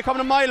can see it coming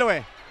a mile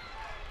away.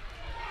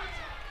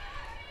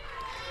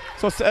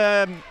 So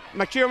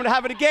McDermott to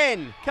have it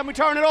again. Can we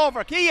turn it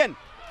over? Keane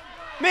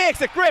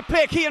makes it. Great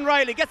play. Keane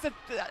Riley gets a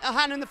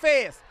hand in the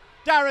face.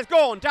 Dara's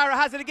going. Dara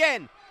has it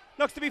again.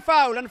 Looks to be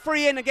foul and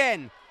free in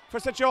again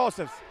for St.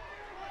 Joseph's.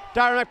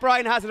 Dara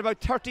McBride has it about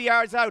 30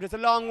 yards out. It's a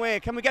long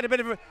way. Can we get a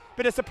bit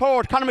of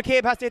support? Conor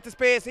McCabe has to hit the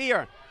space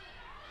here.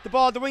 The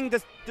ball, the wing,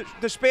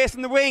 there's space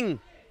in the wing.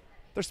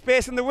 There's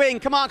space in the wing.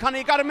 Come on, Conor,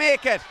 you got to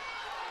make it.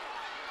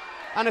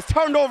 And it's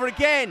turned over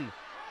again.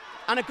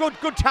 And a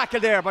good tackle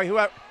there by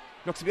whoever.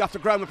 Looks to be off the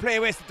ground. We'll play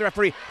wasted the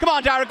referee. Come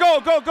on, Dara,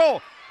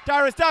 go.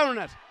 Dara's down on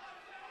it.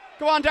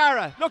 Go on,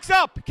 Dara. Looks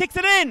up, kicks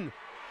it in.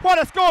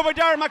 What a score by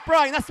Dara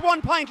McBride. That's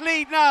 1 point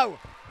lead now.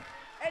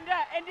 And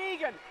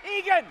Egan.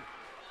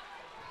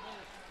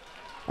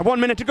 And 1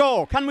 minute to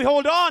go. Can we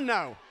hold on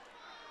now?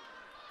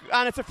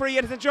 And it's a free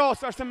hit to St.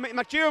 Joseph or St.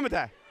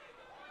 McDermott.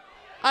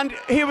 And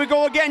here we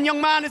go again.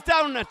 Young man is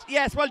down on it.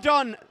 Yes, well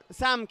done,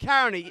 Sam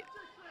Carney.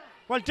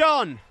 Well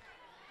done.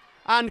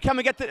 And can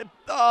we get the...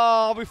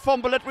 Oh, we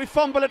fumble it. We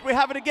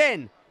have it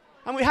again.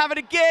 And we have it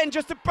again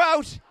just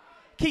about.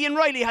 Keane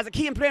Riley has it.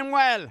 Keane playing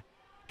well.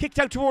 Kicked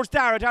out towards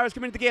Dara. Dara's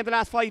come into the game the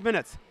last 5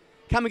 minutes.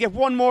 Can we get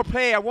one more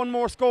player, one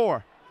more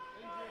score?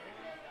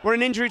 We're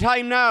in injury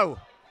time now.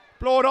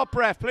 Blow it up,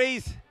 ref,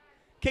 please.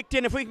 Kicked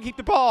in if we can keep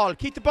the ball.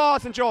 Keep the ball,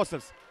 St.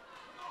 Joseph's.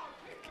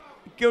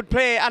 Good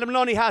play. Adam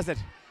Lunny has it.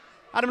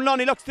 Adam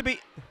Lunny looks to be...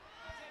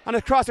 And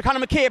across to Conor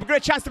McCabe. A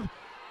great chance to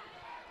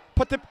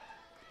put the...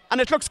 And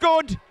it looks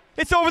good.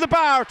 It's over the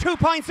bar. 2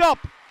 points up.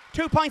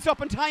 2 points up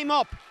and time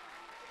up.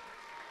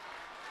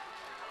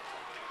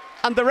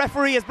 And the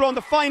referee has blown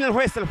the final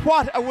whistle.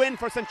 What a win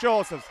for St.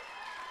 Joseph's.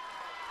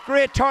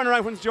 Great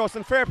turnaround from St.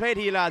 Joseph's. Fair play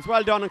to you lads.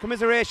 Well done. And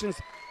commiserations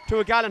to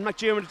a gallant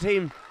McDermott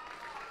team.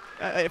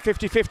 A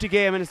 50-50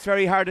 game, and it's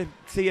very hard to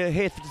see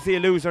a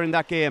loser in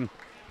that game.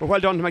 But well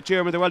done to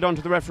McDermott. Well done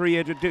to the referee.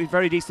 He did a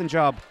very decent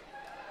job.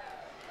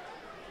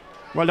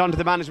 Well done to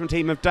the management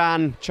team of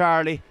Dan,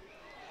 Charlie.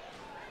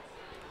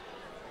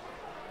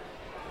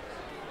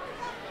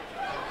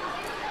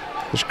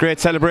 There's great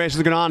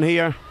celebrations going on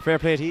here. Fair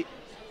play to you.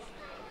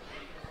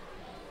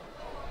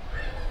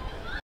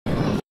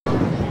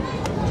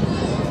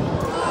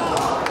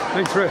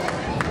 Thanks, Rick.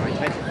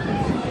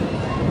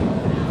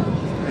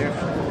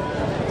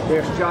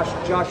 There's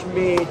Josh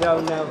May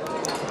down now. Get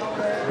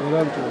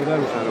out.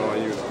 I know I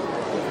use it.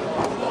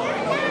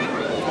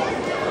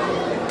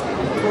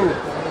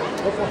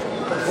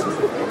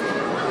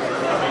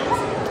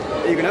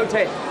 Are you going out,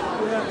 Ted?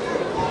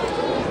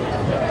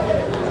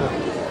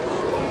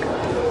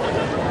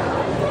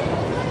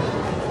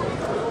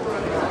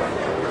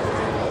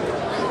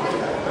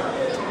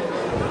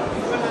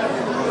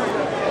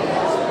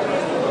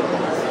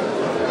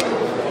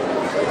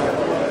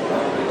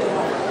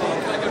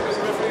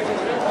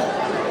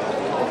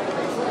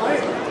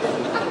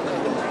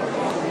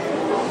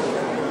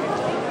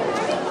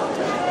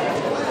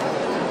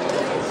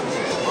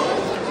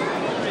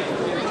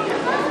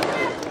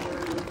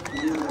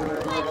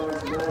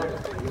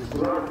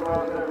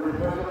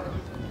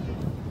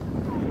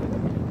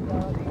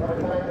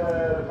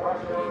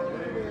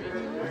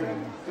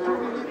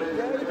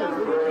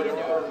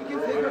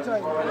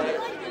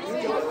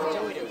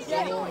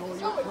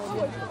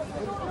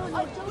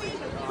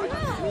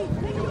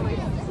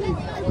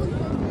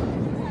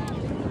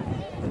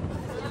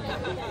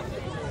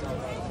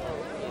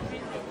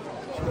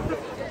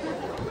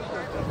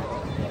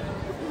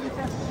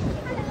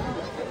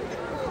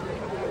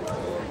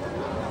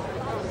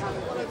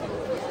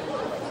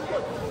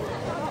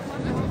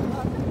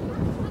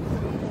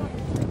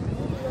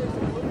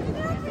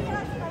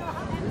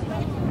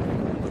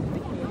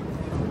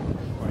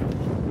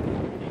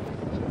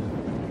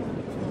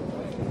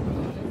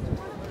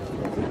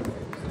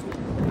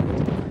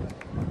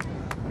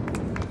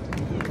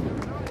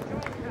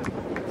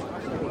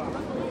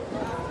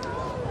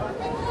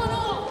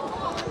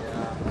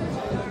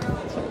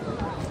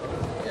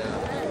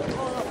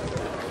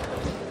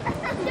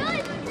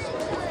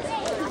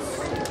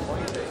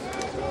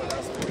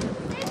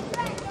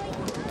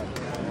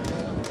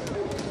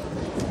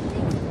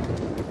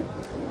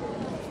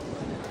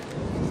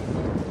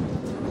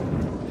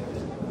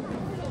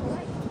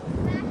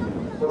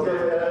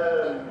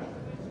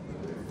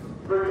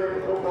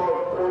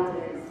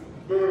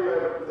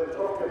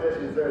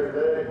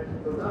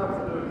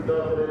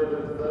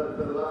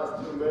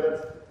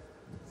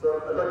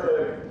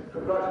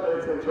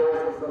 Congratulate St.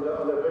 Joseph's on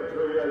their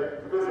victory and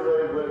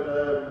commiserate with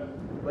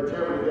my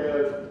German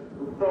Gaels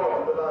who fought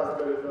in the last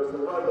minute. So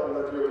well done,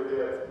 my German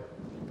Gaels.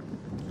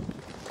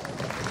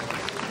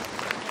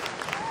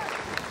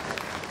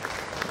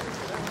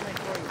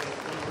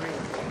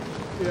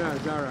 Yeah,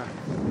 Dara.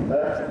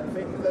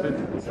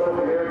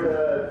 Trophy here to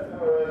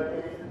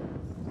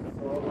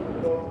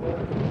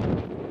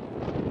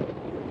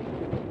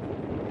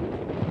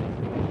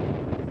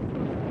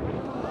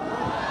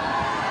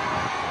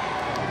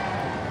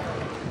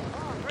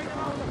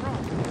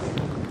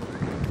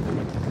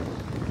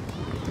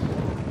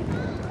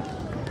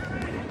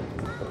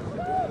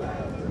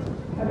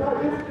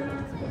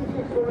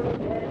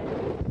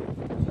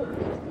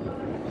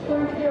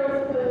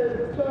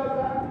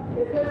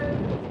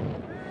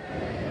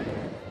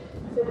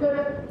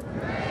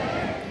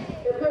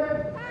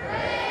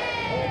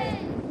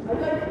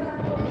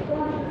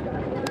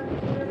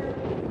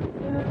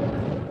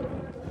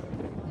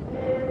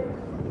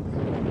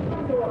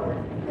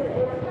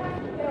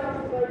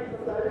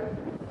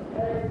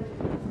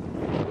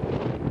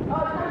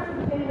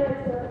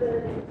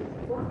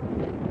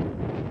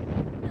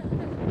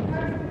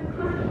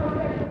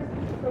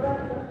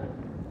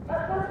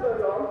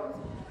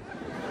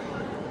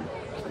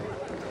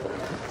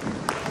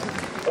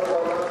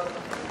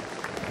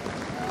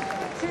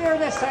Cheer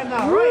this time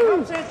now, right?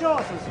 Up St.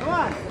 Joseph's, come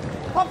on.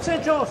 Up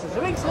St. Joseph's, a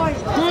big slide.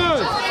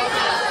 Good!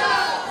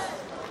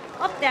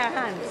 Up their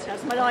hands,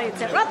 as my lawyer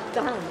said, up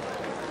the hands.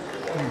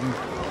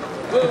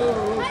 We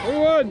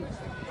won!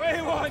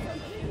 We won!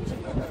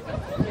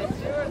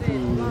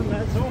 Come on,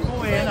 lads, don't go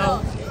away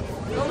now.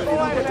 Don't go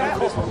away now.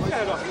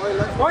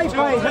 Right,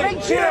 guys, a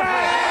big cheer!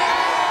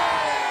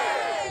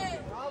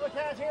 Oh, we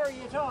can't hear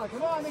you at all.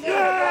 Come on again.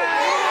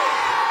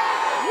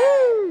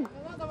 Woo!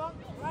 Another one.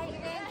 Right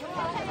again, come on.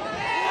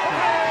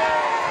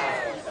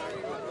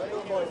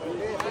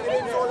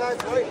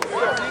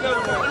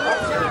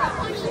 Right.